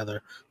chemistry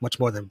together much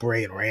more than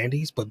Bray and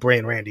Randy's, but Bray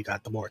and Randy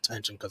got the more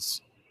attention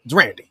because it's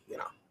Randy, you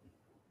know.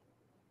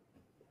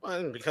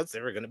 Well, because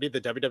they were going to be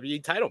the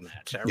WWE title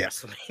match at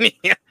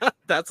WrestleMania.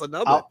 That's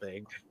another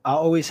thing. I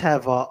always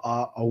have a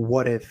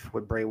what if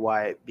with Bray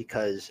Wyatt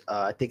because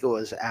I think it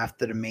was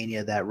after the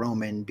Mania that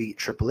Roman beat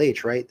Triple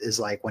H, right? Is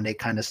like when they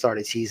kind of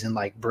started teasing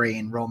like Bray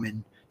and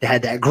Roman. They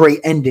had that great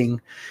ending.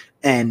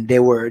 And they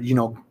were, you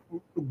know,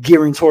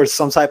 gearing towards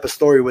some type of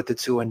story with the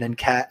two. And then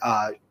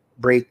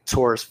Bray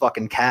tore his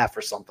fucking calf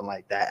or something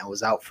like that and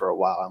was out for a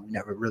while. And we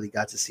never really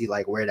got to see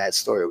like where that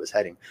story was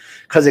heading.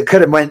 Because it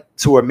could have went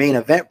to a main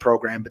event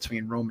program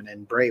between Roman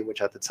and Bray,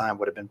 which at the time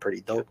would have been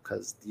pretty dope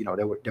because, you know,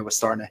 they were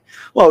starting to,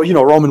 well, you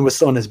know, Roman was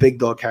still in his big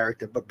dog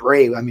character, but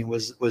Bray, I mean,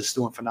 was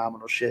doing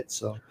phenomenal shit.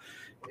 So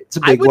it's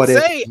a big what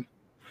if.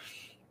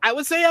 I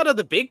would say out of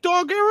the big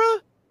dog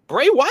era,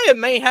 Bray Wyatt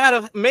may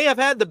have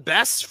had the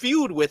best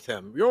feud with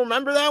him. You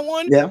remember that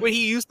one? Yeah. Where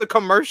he used the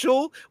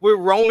commercial with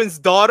Roman's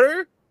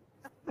daughter?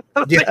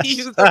 Yes. He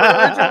used the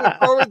commercial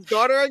with Roman's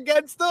daughter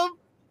against him?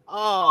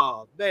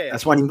 Oh, man.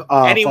 That's when he,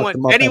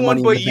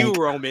 anyone but you,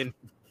 Roman.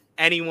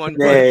 Anyone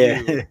but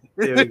you.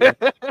 There we go.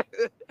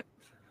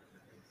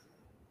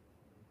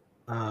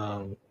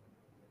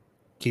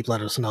 Keep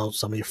letting us know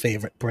some of your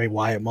favorite Bray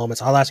Wyatt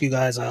moments. I'll ask you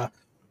guys,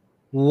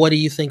 what do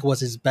you think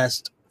was his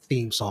best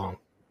theme song?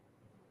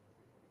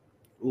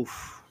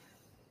 Oof.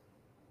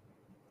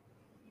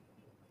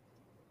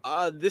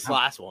 This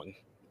last one.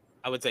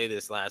 I would say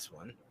this last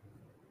one.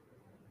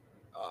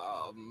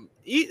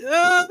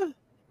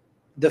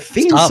 The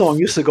Fiend song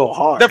used to go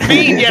hard. The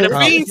Fiend, the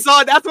Fiend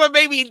song. That's what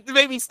made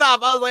me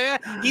stop. I was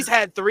like, he's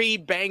had 3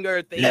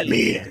 banger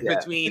themes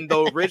between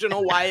the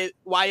original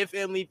Wyatt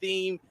family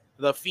theme,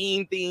 the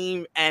Fiend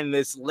theme, and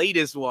this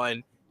latest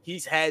one.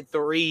 He's had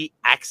 3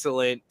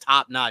 excellent,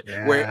 top-notch,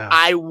 where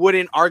I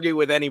wouldn't argue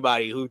with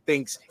anybody who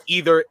thinks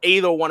either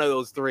one of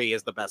those 3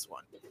 is the best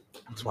one.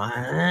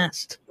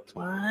 Twist.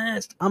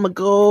 I'm gonna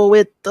go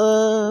with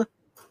the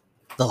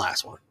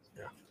last one.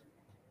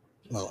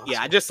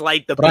 I just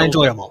like the. But I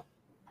enjoy them all.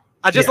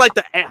 I just like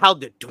how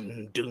the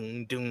doom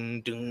doom doom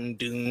doom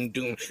doom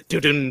doom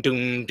doom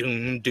doom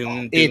doom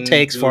doom. It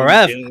takes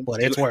forever,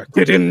 but it's worth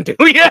it.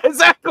 Yeah,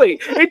 exactly.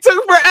 It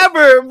took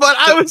forever, but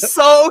I was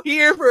so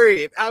here for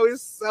it. I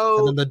was so.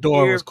 And then the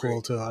door was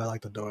cool too. I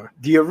like the door.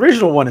 The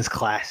original one is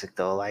classic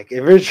though. Like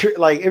if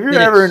you're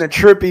ever in a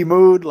trippy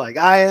mood, like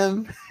I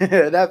am,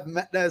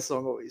 that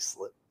song always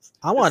slips.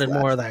 I wanted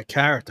more of that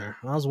character.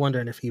 I was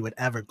wondering if he would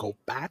ever go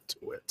back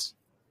to it,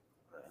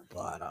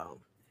 but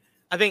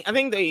I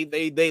think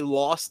they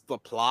lost the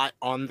plot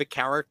on the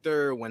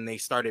character when they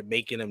started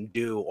making him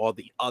do all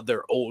the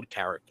other old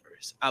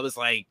characters. I was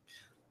like,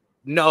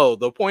 no,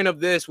 the point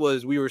of this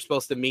was we were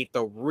supposed to meet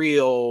the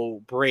real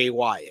Bray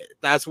Wyatt.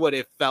 That's what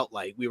it felt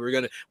like.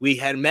 We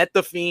had met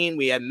the Fiend,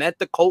 we had met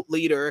the cult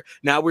leader.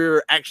 Now we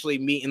were actually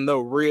meeting the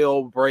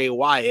real Bray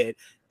Wyatt.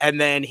 And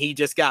then he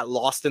just got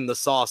lost in the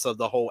sauce of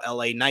the whole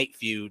LA Knight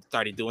feud,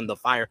 started doing the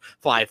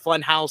Firefly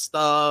Funhouse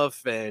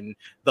stuff and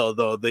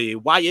the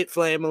Wyatt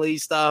family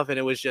stuff. And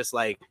it was just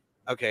like,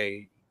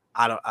 okay,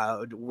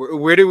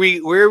 where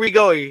are we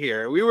going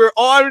here? We were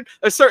on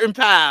a certain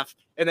path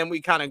and then we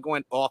kind of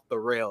went off the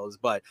rails.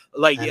 But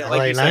like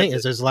LA Knight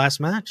is his last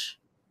match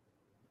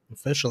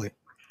officially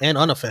and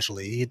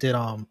unofficially. He did,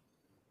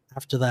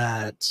 after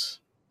that,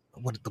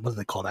 what do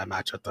they call that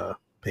match at the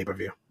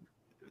pay-per-view?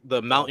 The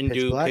Mountain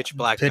Dew Pitch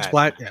Black.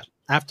 Yeah.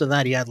 After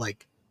that, he had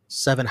like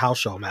 7 house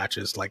show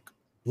matches, like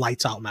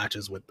lights out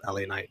matches with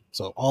LA Knight.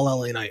 So all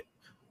LA Knight,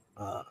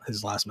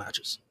 his last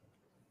matches.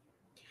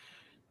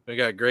 We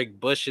got Greg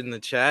Bush in the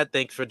chat.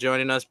 Thanks for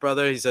joining us,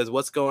 brother. He says,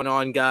 "What's going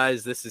on,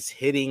 guys? This is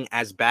hitting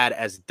as bad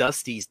as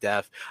Dusty's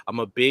death. I'm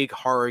a big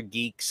horror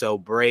geek, so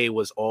Bray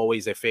was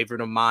always a favorite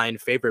of mine.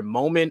 Favorite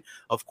moment,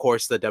 of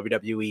course, the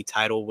WWE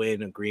title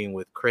win. Agreeing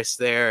with Chris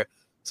there."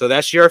 So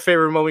that's your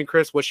favorite moment,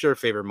 Chris. What's your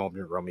favorite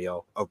moment,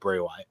 Romeo, of Bray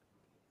Wyatt?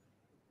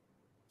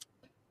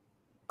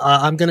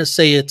 I'm going to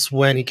say it's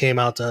when he came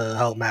out to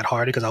help Matt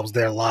Hardy because I was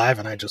there live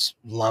and I just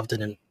loved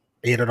it and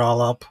ate it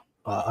all up.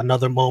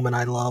 Another moment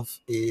I love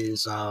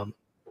is the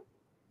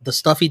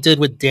stuff he did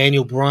with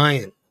Daniel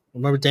Bryan.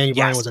 Remember Daniel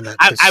Bryan was in that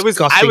I was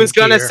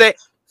gonna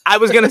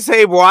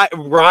say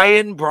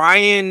Brian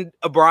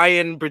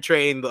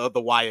betraying the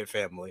Wyatt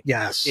family.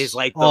 Yes. Is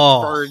like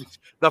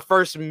the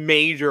first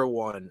major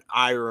one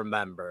I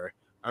remember.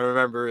 I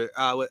remember.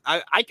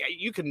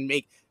 You can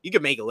make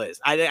a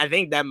list. I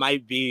think that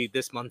might be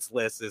this month's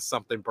list is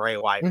something Bray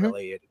Wyatt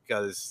related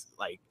because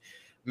like.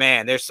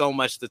 Man, there's so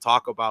much to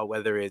talk about,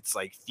 whether it's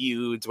like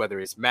feuds, whether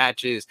it's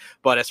matches,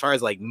 but as far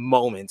as like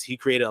moments, he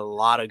created a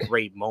lot of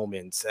great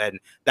moments, and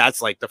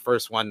that's like the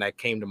first one that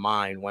came to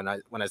mind when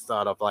I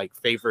thought of like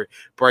favorite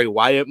Bray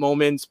Wyatt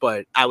moments.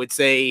 But I would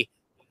say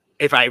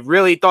if I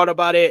really thought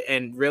about it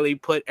and really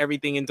put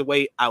everything into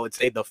weight, I would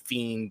say the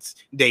Fiend's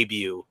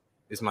debut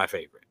is my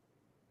favorite.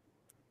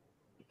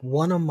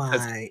 One of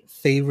my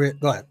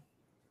favorite. Go ahead.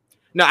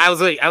 No, I was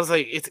like,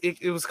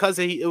 it was because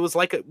it was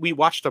like we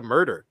watched a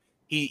murder.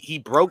 He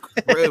broke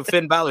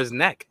Finn Balor's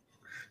neck.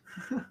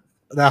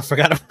 I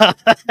forgot about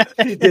that.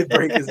 He did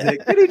break his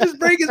neck. Did he just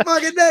break his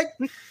fucking neck?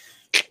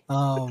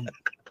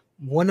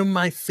 One of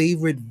my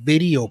favorite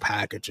video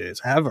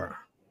packages ever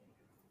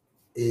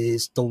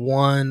is the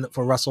one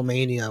for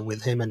WrestleMania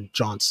with him and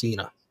John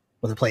Cena,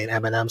 when they're playing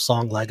Eminem's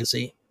song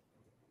 "Legacy."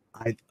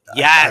 I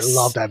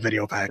love that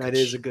video package. That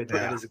is a good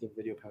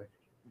video package.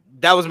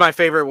 That was my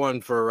favorite one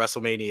for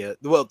WrestleMania.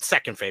 Well,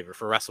 second favorite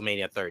for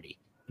WrestleMania 30.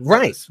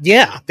 Right.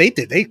 Yeah, they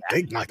did. They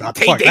knocked out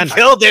the park. They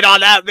killed it on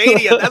that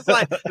Mania. That's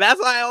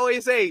why I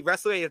always say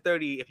WrestleMania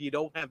 30, if you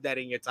don't have that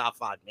in your top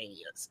 5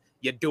 Manias,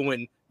 you're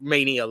doing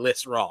Mania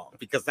list wrong,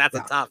 because that's a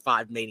top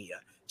 5 Mania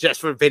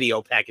just for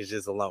video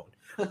packages alone.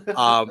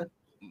 Let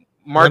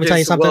me tell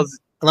you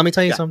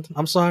something.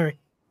 I'm sorry.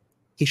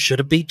 He should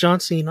have beat John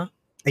Cena.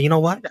 And you know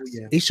what?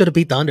 Yeah. He should have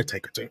beat The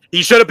Undertaker too.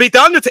 He should have beat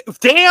The Undertaker.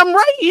 Damn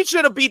right. He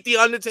should have beat The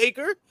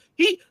Undertaker.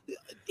 He should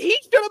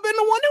have been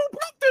the one who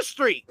broke the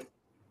streak.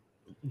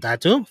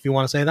 That too, if you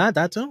want to say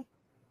that too.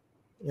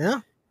 Yeah.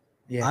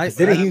 Yeah.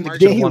 Didn't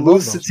he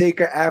lose to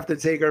Taker after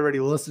Taker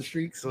already lost the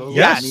streak? So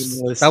yes.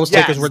 That was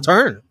Taker's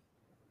return.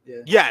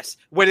 Yeah. Yes.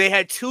 Where they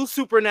had 2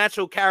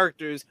 supernatural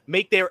characters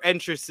make their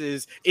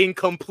entrances in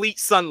complete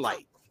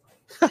sunlight.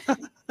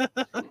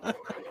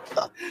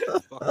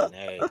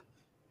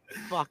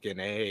 Fucking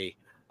A.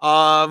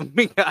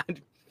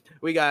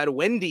 We got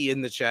Wendy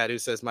in the chat who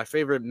says, my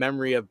favorite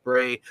memory of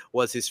Bray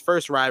was his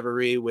first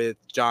rivalry with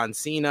John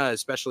Cena,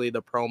 especially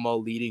the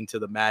promo leading to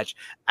the match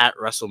at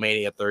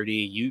WrestleMania 30.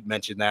 You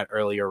mentioned that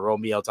earlier,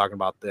 Romeo, talking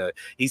about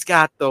he's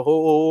got the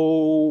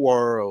whole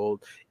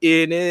world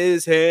in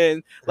his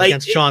hand. Like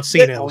against John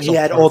Cena. He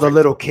had all the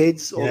little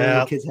kids. All the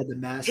little kids had the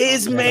mask.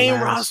 His main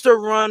roster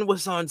run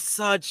was on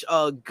such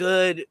a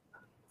good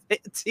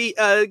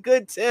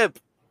tip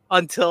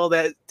until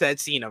that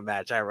Cena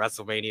match at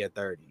WrestleMania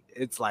 30.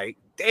 It's like,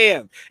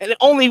 damn. And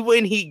only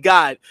when he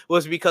got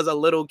was because a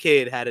little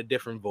kid had a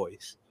different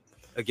voice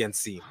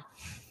against Cena.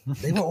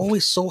 They were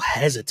always so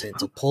hesitant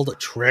to pull the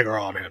trigger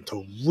on him,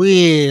 to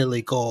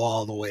really go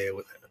all the way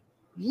with it.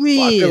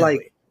 Really? Well,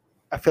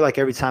 I feel like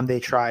every time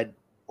they tried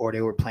or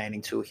they were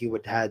planning to, he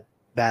would have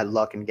bad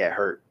luck and get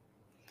hurt.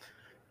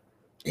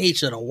 He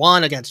should have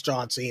won against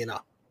John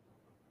Cena.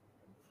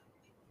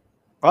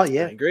 Oh,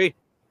 yeah. I agree.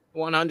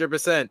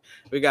 100%.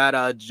 We got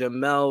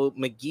Jamel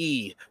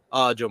McGee.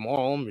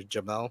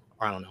 Jamel,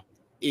 I don't know.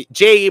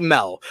 J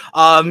Mel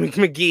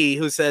McGee,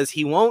 who says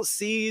he won't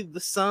see the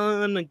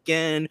sun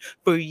again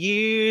for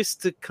years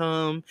to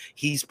come.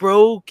 He's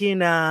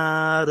broken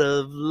out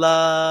of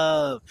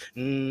love.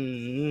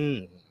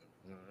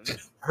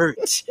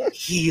 Hurt,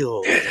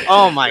 healed.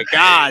 Oh my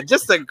God,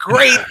 just a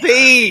great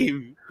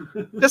theme.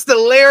 Just the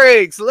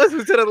lyrics. Listen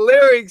to the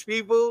lyrics,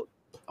 people.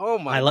 Oh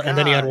my God. And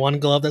then he had one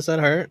glove that said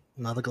hurt,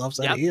 another glove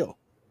said heal.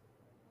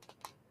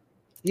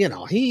 You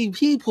know,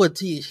 he put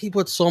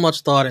so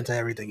much thought into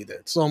everything he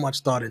did. So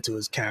much thought into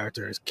his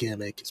character, his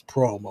gimmick, his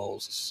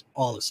promos,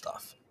 all this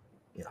stuff.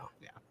 You know.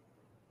 Yeah.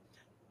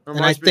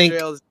 And I think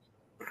go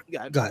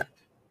ahead.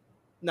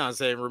 No, I'm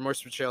saying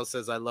Remorse Betrayal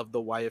says, I love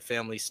the Wyatt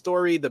family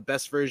story. The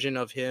best version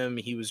of him.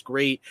 He was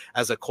great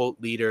as a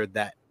cult leader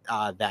that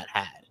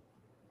had.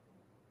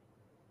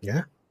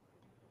 Yeah.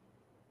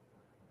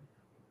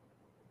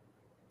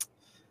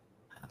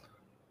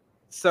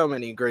 So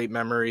many great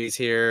memories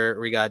here.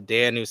 We got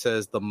Dan who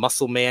says the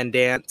Muscle Man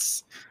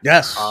dance.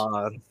 Yes.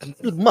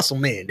 Muscle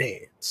Man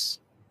dance.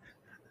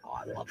 Oh,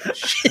 I love that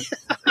shit.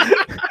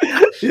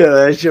 Yeah,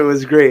 that shit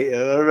was great.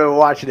 I remember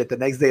watching it the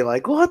next day,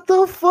 like, what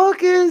the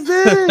fuck is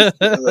this?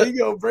 Like,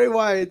 yo, Bray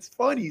Wyatt, it's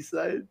funny,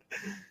 son.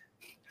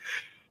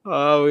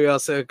 We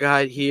also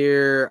got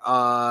here,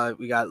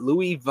 we got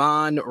Louis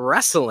Von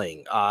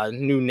Wrestling,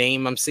 new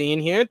name I'm seeing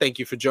here. Thank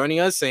you for joining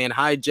us. Saying,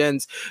 hi,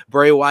 gents.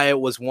 Bray Wyatt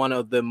was one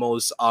of the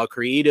most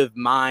creative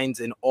minds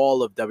in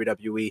all of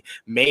WWE.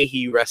 May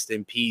he rest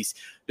in peace.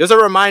 Just a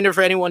reminder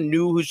for anyone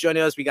new who's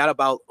joining us, we got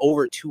about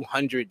over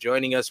 200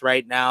 joining us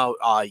right now.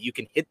 You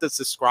can hit the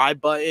subscribe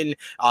button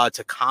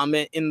to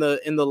comment in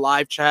the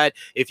live chat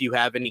if you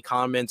have any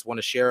comments, want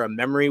to share a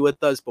memory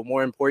with us. But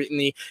more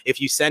importantly,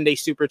 if you send a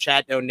super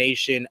chat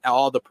donation,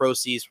 all the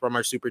proceeds from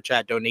our super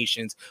chat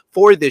donations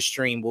for this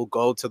stream will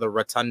go to the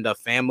Rotunda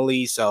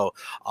family. So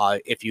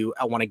if you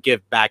want to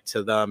give back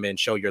to them and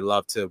show your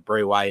love to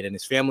Bray Wyatt and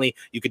his family,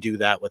 you could do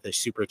that with a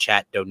super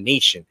chat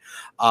donation.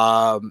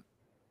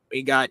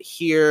 We got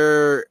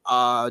here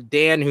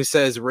Dan, who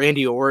says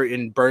Randy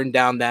Orton burned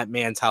down that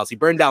man's house. He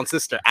burned down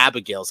Sister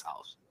Abigail's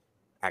house,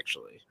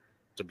 actually,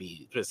 to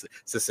be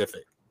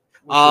specific.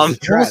 What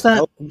was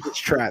that? It's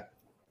trap.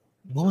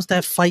 What was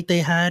that fight they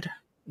had?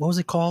 What was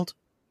it called?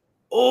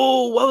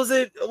 Oh, what was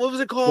it? What was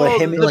it called?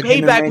 What, him, the like, him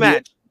and payback Randy-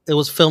 match. It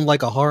was filmed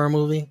like a horror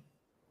movie.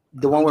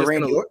 The one I'm with just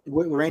Randy. gonna-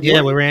 With Randy. Yeah,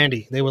 Orton? with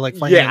Randy. They were like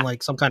fighting Yeah. in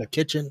like some kind of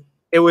kitchen.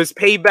 It was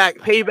Payback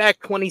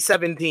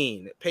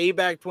 2017.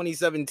 Payback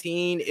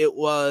 2017. It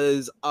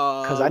was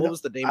what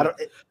was the name? I of don't,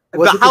 it?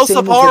 was The it House same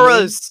of as the name?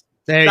 Horrors.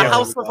 There you The go.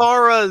 House of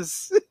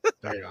Horrors.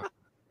 There you go.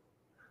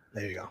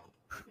 There you go.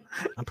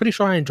 I'm pretty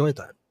sure I enjoyed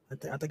that.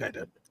 I think I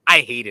did. I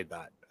hated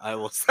that. I'm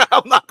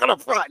not gonna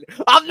front.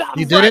 I'm not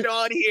You front did it?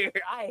 on here.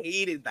 I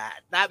hated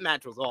that. That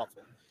match was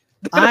awful.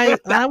 I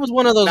was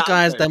one of those Not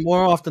guys good. that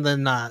more often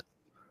than not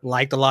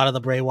liked a lot of the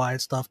Bray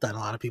Wyatt stuff that a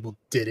lot of people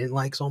didn't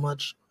like so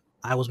much.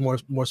 I was more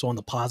so on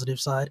the positive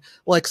side.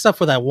 Well, except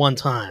for that one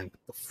time,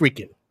 the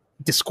freaking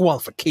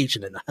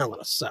disqualification in the Hell in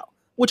a Cell,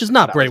 which is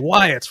not That Bray was-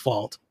 Wyatt's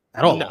fault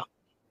at all. No.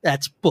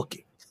 That's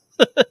booking.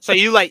 So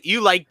you like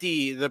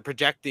the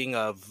projecting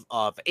of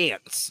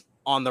ants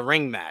on the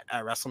ring mat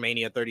at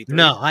WrestleMania 33?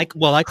 No, I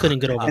couldn't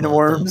get over And the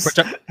worms.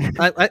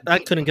 I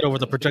couldn't get over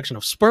the projection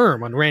of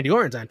sperm on Randy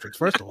Orton's entrance.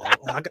 First of all,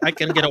 I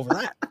couldn't get over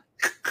that.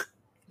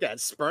 Yeah,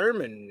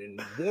 sperm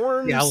and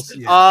worms. Yeah,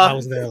 I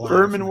was there. live.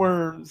 Worm and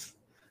worms.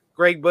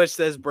 Greg Bush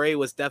says Bray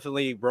was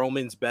definitely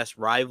Roman's best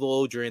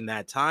rival during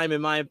that time,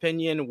 in my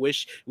opinion.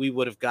 Wish we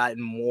would have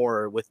gotten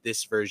more with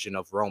this version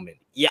of Roman.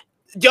 Yeah.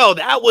 Yo,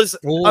 that was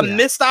Oh, a yeah.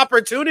 missed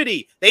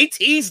opportunity. They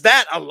teased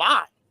that a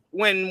lot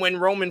when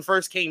Roman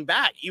first came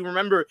back. You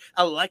remember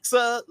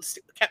Alexa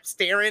kept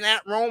staring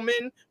at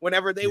Roman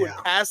whenever they would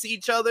Yeah. pass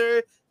each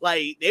other.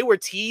 Like, they were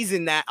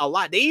teasing that a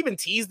lot. They even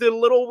teased it a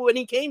little when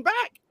he came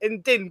back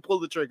and didn't pull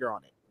the trigger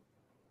on it.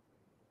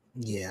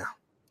 Yeah.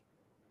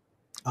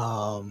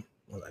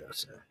 What was I gonna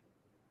say?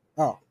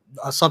 Oh,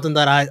 something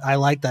that I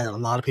like that a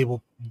lot of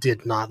people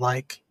did not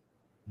like.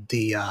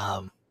 The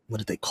what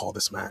did they call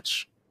this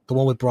match? The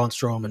one with Braun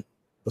Strowman,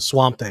 the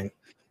Swamp Thing.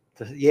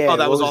 Yeah. Oh,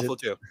 that what was awful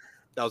too.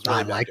 That was really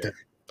I bad liked too. it.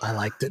 I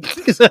liked it.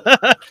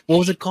 What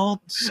was it called?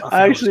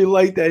 I actually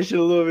like that shit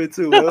a little bit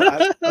too.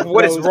 I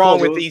What is forgot wrong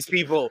it's with called. these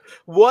people?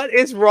 What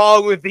is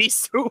wrong with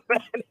these two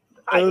men?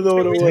 I don't know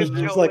what it was.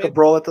 It was like a Showing-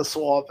 brawl at the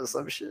swamp or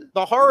some shit.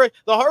 the horror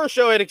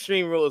show at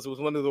Extreme Rules was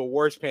one of the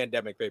worst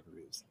pandemic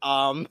pay-per-views.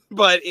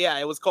 But yeah,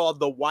 it was called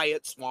the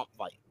Wyatt Swamp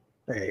Fight.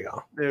 There you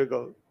go. There you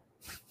go.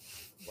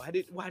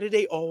 Why did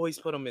they always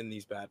put them in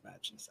these bad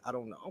matches? I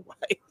don't know why.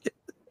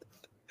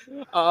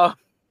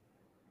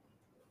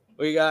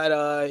 We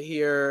got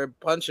here a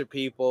bunch of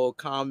people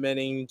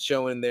commenting,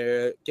 giving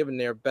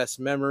their best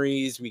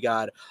memories. We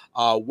got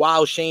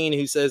Wow Shane,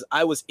 who says,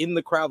 I was in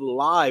the crowd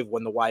live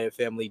when the Wyatt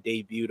family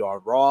debuted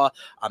on Raw.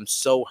 I'm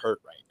so hurt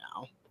right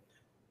now.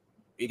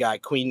 We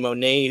got Queen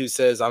Monet, who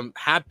says, I'm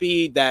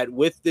happy that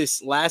with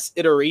this last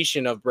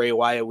iteration of Bray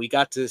Wyatt, we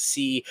got to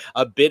see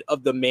a bit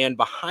of the man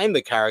behind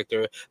the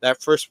character.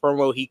 That first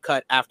promo he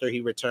cut after he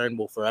returned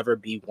will forever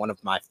be one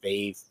of my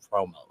fave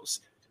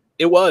promos.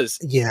 It was.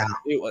 Yeah.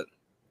 It was.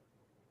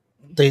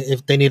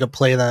 If they need to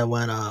play that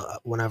when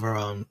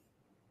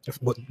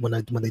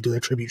they do their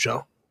tribute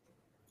show,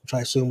 which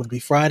I assume would be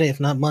Friday, if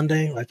not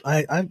Monday.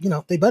 I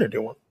they better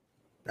do one.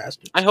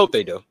 Bastards. I hope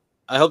they do.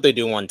 I hope they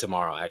do one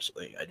tomorrow.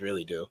 Actually, I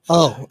really do.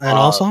 Oh, and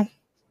also,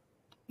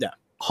 yeah,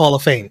 Hall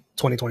of Fame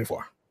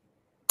 2024.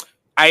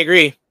 I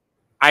agree.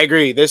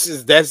 This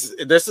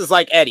is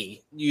like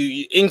Eddie.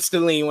 You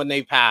instantly when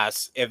they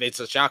pass, if it's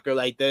a shocker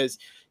like this,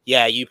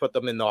 yeah, you put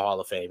them in the Hall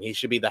of Fame. He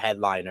should be the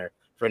headliner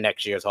for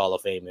next year's Hall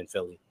of Fame in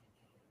Philly.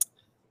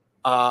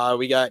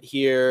 We got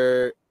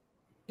here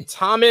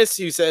Thomas,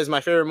 who says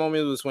my favorite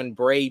moment was when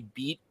Bray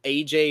beat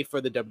AJ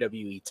for the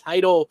WWE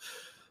title.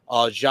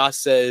 Josh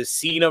says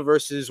Cena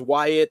versus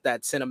Wyatt,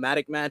 that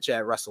cinematic match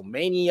at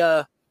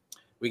WrestleMania.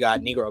 We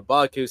got Negro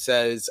Buck, who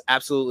says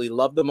absolutely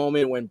love the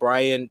moment when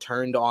Bryan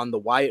turned on the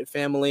Wyatt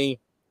family.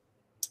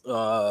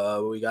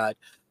 We got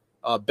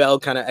Bell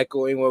kind of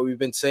echoing what we've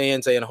been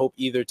saying hope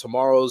either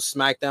tomorrow's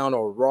SmackDown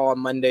or Raw on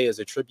Monday is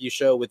a tribute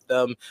show with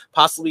them,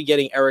 possibly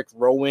getting Eric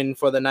Rowan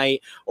for the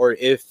night, or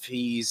if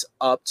he's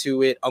up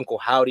to it, Uncle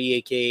Howdy,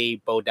 aka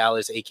Bo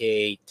Dallas,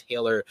 aka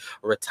Taylor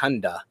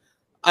Rotunda.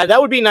 That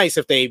would be nice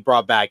if they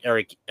brought back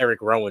Eric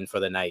Rowan for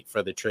the night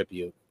for the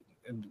tribute.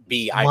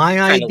 My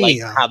idea,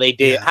 like how they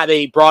did, how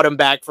they brought him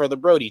back for the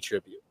Brody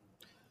tribute.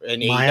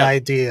 And my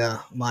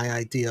idea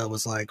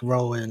was like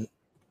Rowan,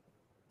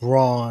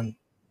 Braun.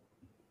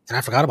 And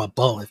I forgot about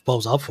Bo. If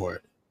Bo's up for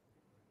it,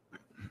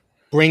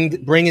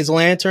 bring his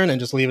lantern and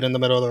just leave it in the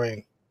middle of the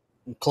ring.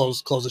 And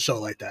close the show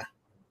like that.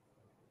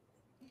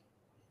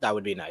 That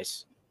would be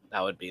nice.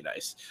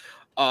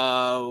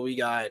 We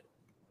got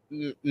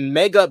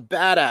Mega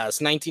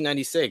Badass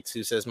 1996,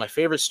 who says my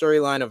favorite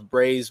storyline of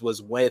Bray's was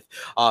with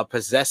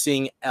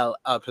possessing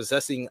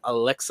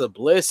Alexa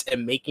Bliss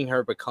and making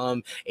her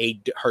become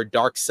her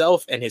dark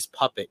self and his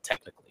puppet.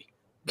 Technically,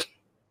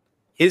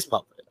 his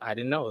puppet. I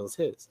didn't know it was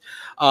his.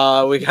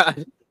 We got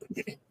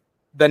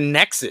The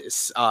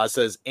Nexus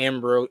says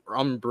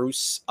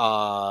Bruce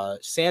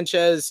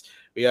Sanchez.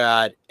 We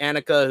got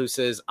Annika who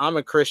says, I'm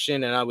a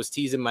Christian and I was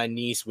teasing my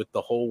niece with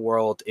the whole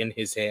world in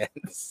his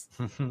hands.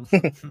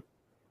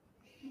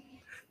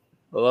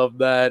 Love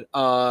that.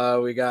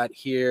 We got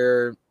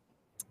here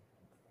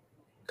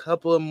a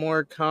couple of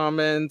more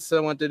comments. I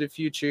went to the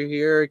future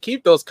here.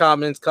 Keep those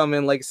comments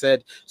coming. Like I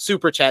said,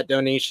 super chat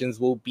donations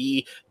will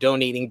be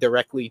donating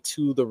directly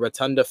to the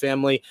Rotunda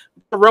family.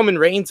 Roman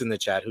Reigns in the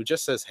chat who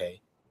just says,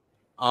 hey.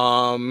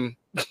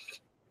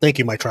 Thank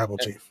you, my tribal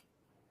chief.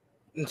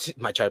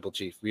 My tribal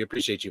chief. We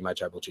appreciate you, my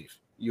tribal chief.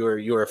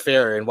 You're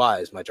fair and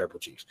wise, my tribal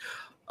chief.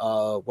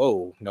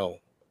 Whoa, no.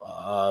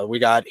 We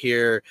got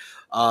here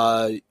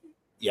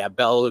yeah,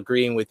 Bell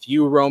agreeing with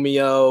you,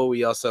 Romeo.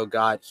 We also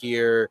got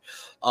here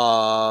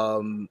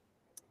and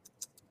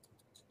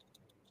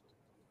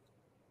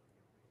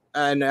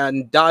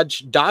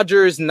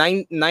Dodgers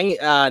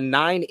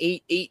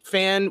 988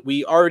 fan.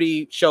 We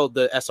already showed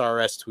the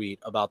SRS tweet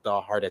about the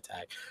heart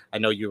attack. I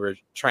know you were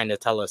trying to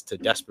tell us to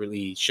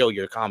desperately show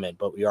your comment,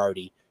 but we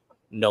already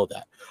know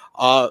that.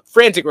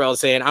 Frantic Rail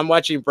saying, I'm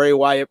watching Bray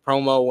Wyatt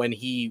promo when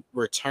he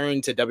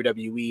returned to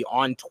WWE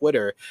on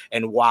Twitter,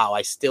 and wow,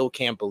 I still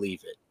can't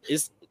believe it. I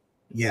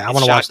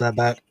want to watch that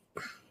back.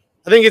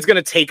 I think it's going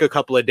to take a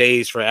couple of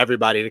days for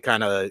everybody to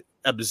kind of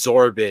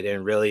absorb it,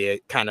 and really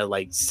it kind of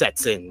like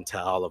sets into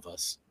all of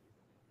us.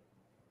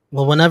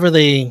 Well, whenever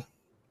they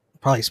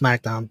probably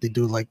SmackDown,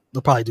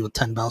 they'll probably do a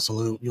 10-bell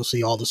salute. You'll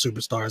see all the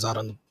superstars out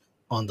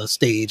on the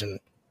stage, and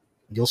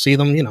you'll see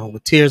them,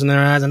 with tears in their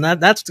eyes, and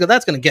that's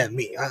gonna get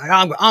me.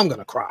 I'm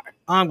gonna cry.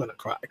 I'm gonna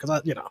cry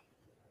because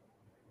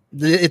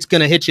it's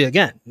gonna hit you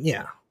again.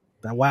 Yeah,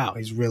 that wow,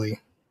 he's really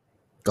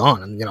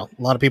gone, and a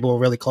lot of people were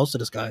really close to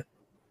this guy.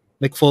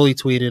 Mick Foley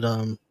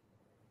tweeted,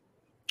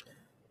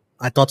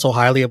 I thought so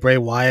highly of Bray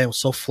Wyatt. I was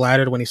so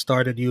flattered when he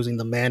started using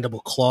the mandible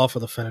claw for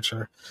the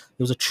finisher.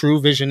 He was a true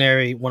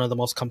visionary, one of the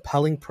most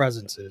compelling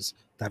presences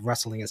that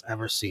wrestling has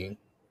ever seen.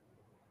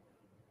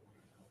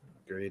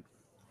 Agreed.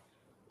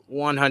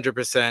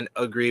 100%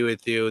 agree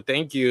with you.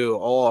 Thank you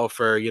all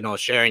for,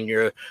 sharing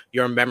your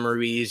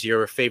memories,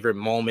 your favorite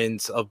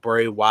moments of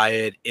Bray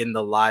Wyatt in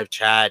the live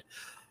chat.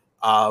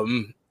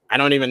 I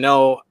don't even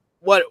know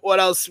what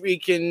else we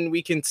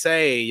can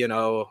say.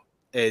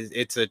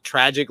 It's a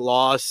tragic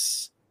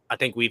loss. I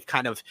think we've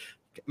kind of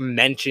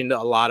mentioned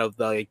a lot of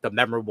the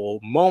memorable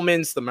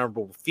moments, the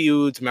memorable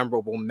feuds,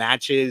 memorable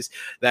matches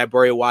that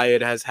Bray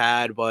Wyatt has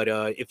had. But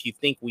if you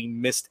think we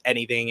missed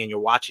anything and you're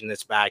watching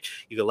this back,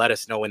 you can let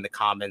us know in the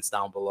comments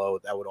down below.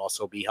 That would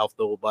also be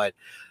helpful. But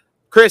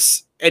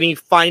Chris, any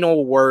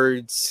final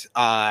words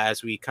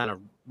as we kind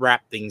of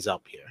wrap things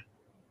up here?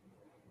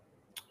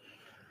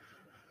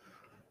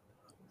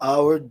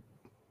 I'm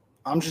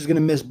just gonna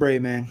miss Bray,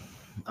 man.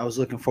 I was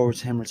looking forward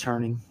to him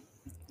returning,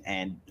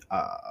 and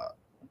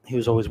he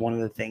was always one of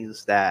the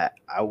things that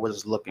I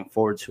was looking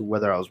forward to,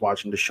 whether I was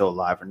watching the show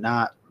live or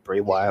not. Bray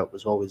Wyatt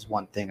was always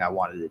one thing I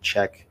wanted to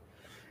check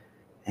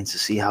and to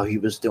see how he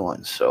was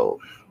doing. So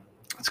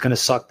it's gonna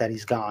suck that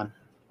he's gone.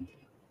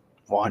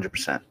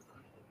 100%.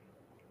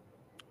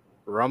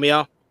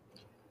 Romeo,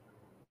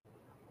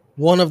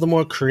 one of the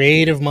more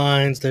creative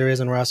minds there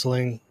is in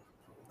wrestling.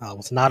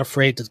 Was not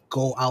afraid to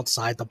go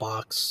outside the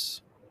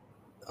box.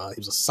 He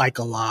was a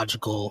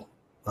psychological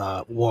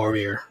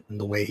warrior in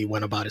the way he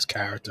went about his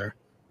character,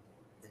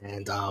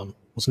 and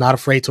was not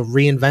afraid to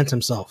reinvent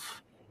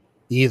himself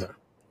either.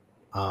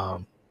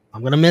 I'm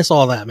gonna miss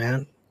all that,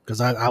 man, because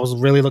I was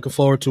really looking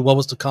forward to what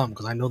was to come,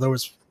 because I know there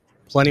was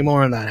plenty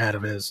more in that head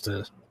of his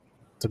to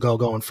go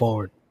going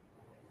forward.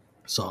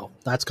 So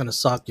that's gonna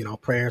suck.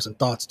 Prayers and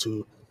thoughts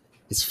to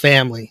his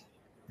family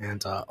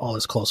and all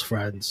his close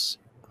friends.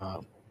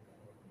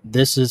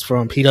 This is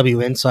from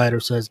PW Insider,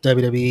 says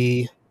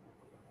WWE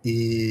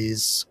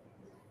is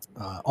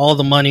all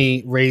the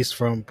money raised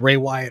from Bray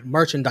Wyatt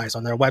merchandise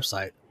on their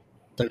website,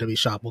 WWE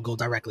shop, will go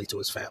directly to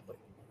his family.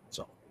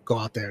 So go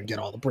out there and get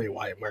all the Bray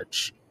Wyatt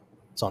merch.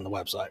 It's on the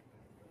website.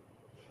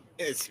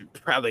 It's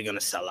probably going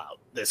to sell out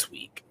this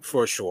week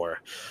for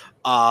sure.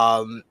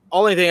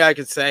 Only thing I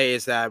could say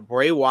is that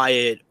Bray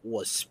Wyatt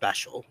was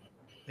special.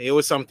 It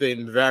was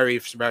something very,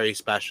 very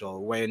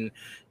special when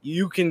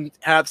you can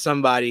have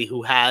somebody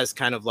who has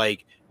kind of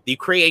like the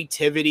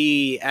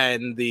creativity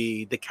and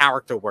the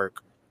character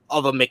work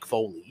of a Mick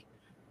Foley,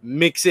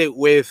 mix it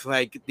with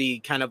like the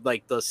kind of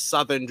like the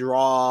Southern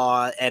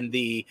draw and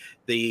the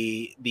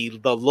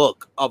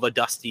look of a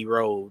Dusty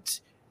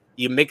Rhodes.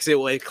 You mix it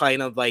with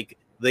kind of like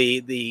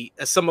a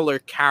similar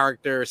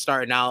character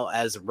starting out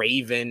as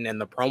Raven, and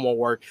the promo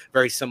work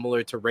very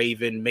similar to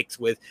Raven mixed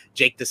with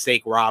Jake the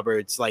Snake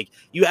Roberts. Like,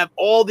 you have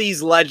all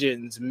these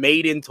legends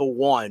made into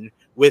one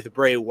with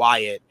Bray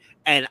Wyatt,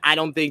 and I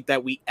don't think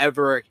that we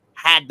ever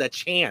had the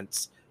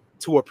chance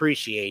to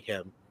appreciate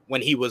him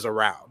when he was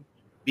around,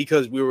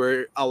 because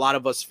a lot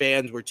of us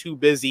fans were too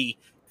busy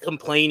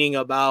complaining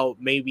about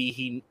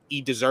maybe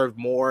he deserved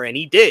more, and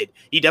he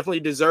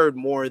definitely deserved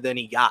more than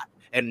he got,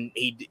 and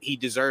he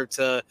deserved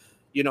to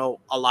you know,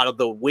 a lot of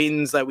the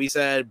wins that we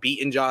said,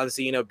 beating John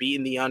Cena,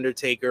 beating The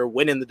Undertaker,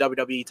 winning the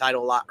WWE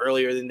title a lot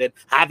earlier than that,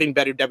 having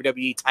better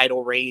WWE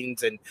title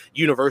reigns and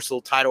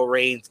Universal title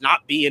reigns,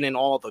 not being in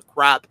all the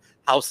crap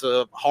House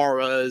of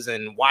Horrors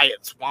and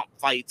Wyatt Swamp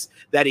fights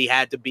that he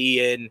had to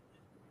be in.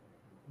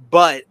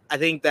 But I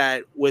think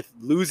that with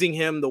losing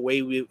him the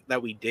way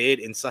we did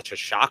in such a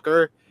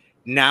shocker,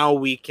 now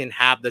we can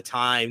have the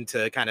time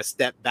to kind of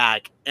step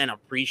back and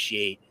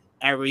appreciate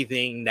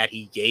everything that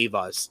he gave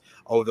us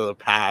over the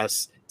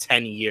past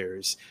 10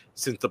 years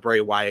since the Bray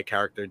Wyatt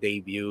character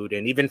debuted.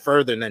 And even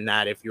further than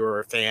that, if you're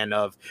a fan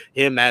of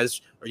him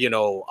as, you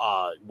know,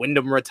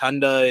 Wyndham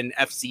Rotunda in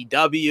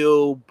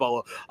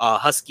FCW,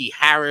 Husky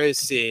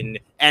Harris in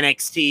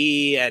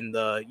NXT, and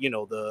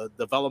the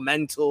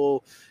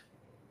developmental,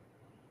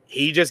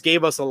 he just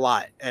gave us a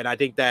lot. And I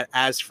think that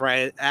as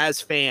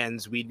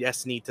fans, we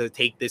just need to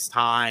take this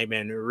time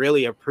and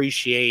really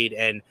appreciate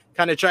and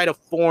kind of try to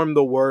form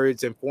the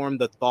words and form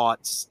the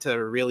thoughts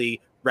to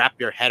really wrap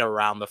your head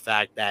around the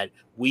fact that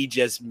we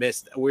just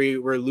missed, we're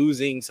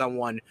losing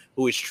someone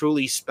who is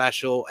truly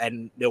special,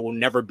 and there will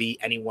never be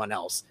anyone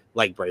else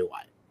like Bray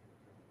Wyatt.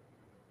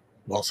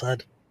 Well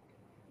said.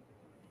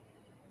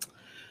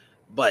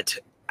 But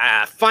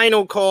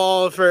final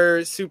call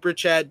for super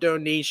chat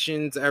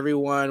donations,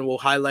 everyone. We'll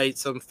highlight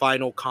some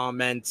final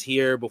comments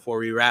here before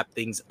we wrap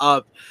things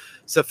up.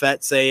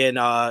 Safet saying,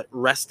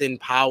 rest in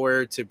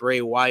power to Bray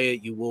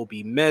Wyatt. You will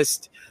be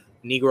missed.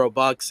 Negro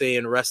Buck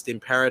saying, rest in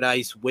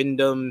paradise,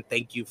 Wyndham.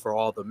 Thank you for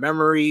all the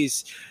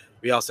memories.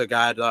 We also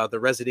got the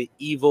Resident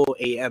Evil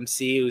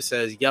AMC who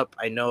says, yep,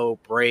 I know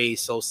Bray,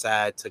 so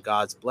sad, to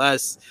God's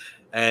bless.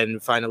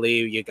 And finally,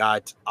 you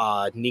got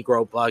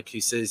Negro Buck who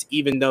says,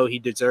 even though he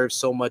deserves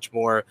so much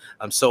more,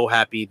 I'm so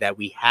happy that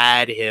we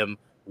had him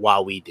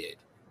while we did.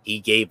 He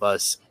gave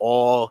us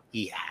all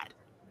he had.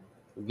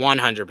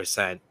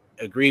 100%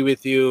 agree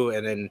with you.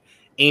 And then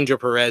Angel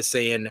Perez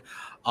saying,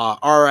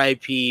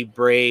 R.I.P.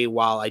 Bray,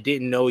 while I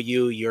didn't know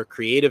you, your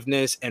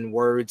creativeness and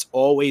words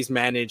always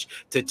manage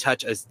to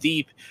touch us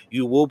deep.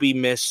 You will be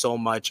missed so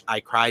much. I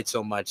cried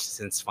so much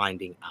since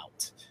finding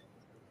out.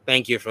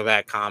 Thank you for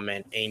that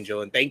comment,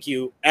 Angel. And thank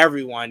you,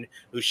 everyone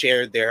who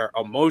shared their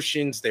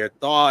emotions, their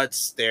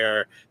thoughts,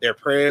 their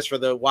prayers for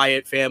the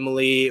Wyatt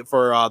family,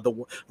 for the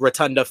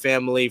Rotunda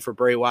family, for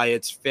Bray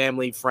Wyatt's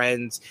family,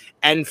 friends,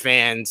 and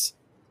fans.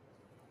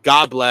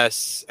 God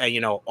bless, and,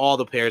 you know, all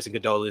the prayers and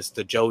condolences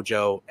to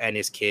JoJo and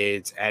his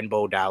kids and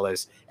Bo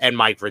Dallas and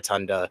Mike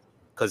Rotunda,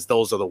 because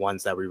those are the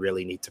ones that we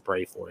really need to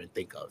pray for and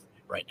think of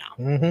right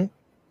now.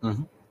 Mm-hmm.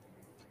 Mm-hmm.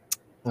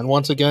 And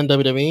once again,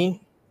 WWE,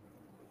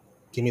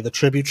 give me the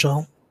tribute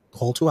show,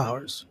 Whole 2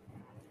 Hours,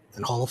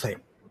 and Hall of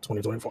Fame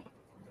 2024.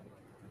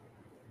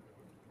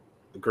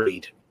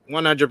 Agreed.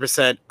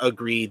 100%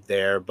 agreed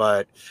there,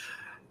 but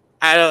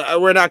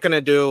we're not going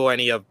to do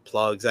any of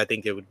plugs. I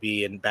think it would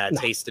be in bad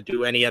taste to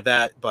do any of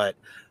that, but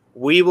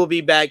we will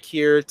be back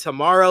here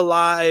tomorrow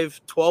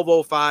live,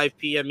 12:05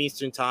 p.m.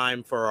 Eastern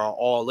time, for our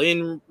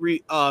all-in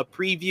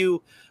preview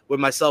with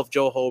myself,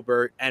 Joe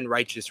Hobart, and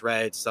Righteous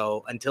Red.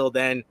 So until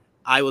then,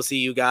 I will see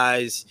you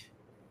guys.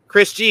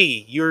 Chris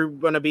G, you're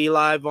going to be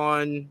live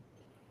on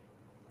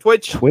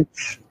Twitch?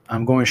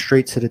 I'm going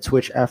straight to the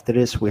Twitch after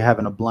this. We're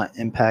having a Blunt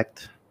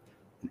Impact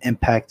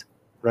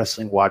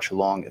Wrestling watch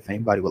along. If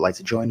anybody would like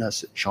to join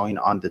us, join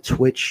on the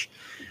Twitch.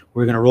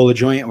 We're going to roll a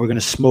joint and we're going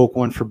to smoke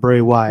one for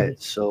Bray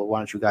Wyatt. So why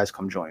don't you guys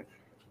come join?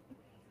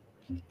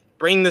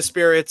 Bring the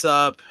spirits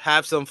up.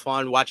 Have some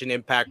fun watching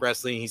Impact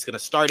Wrestling. He's going to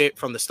start it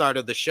from the start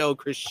of the show,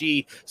 Chris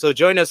G. So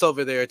join us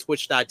over there at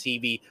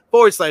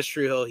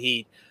twitch.tv/True Hill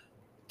Heat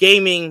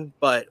Gaming.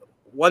 But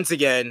once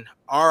again,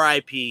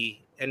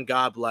 R.I.P. and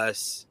God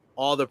bless.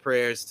 All the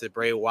prayers to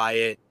Bray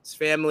Wyatt, his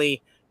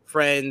family,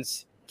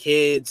 friends,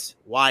 kids,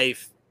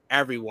 wife,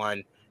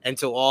 everyone, and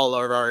to all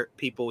of our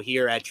people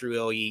here at True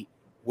Hill Heat.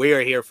 We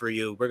are here for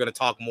you. We're going to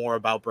talk more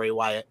about Bray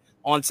Wyatt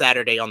on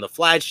Saturday on the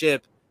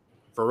flagship.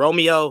 For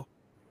Romeo,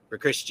 for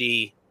Chris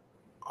G,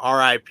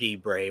 R.I.P.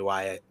 Bray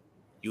Wyatt.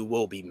 You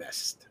will be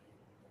missed.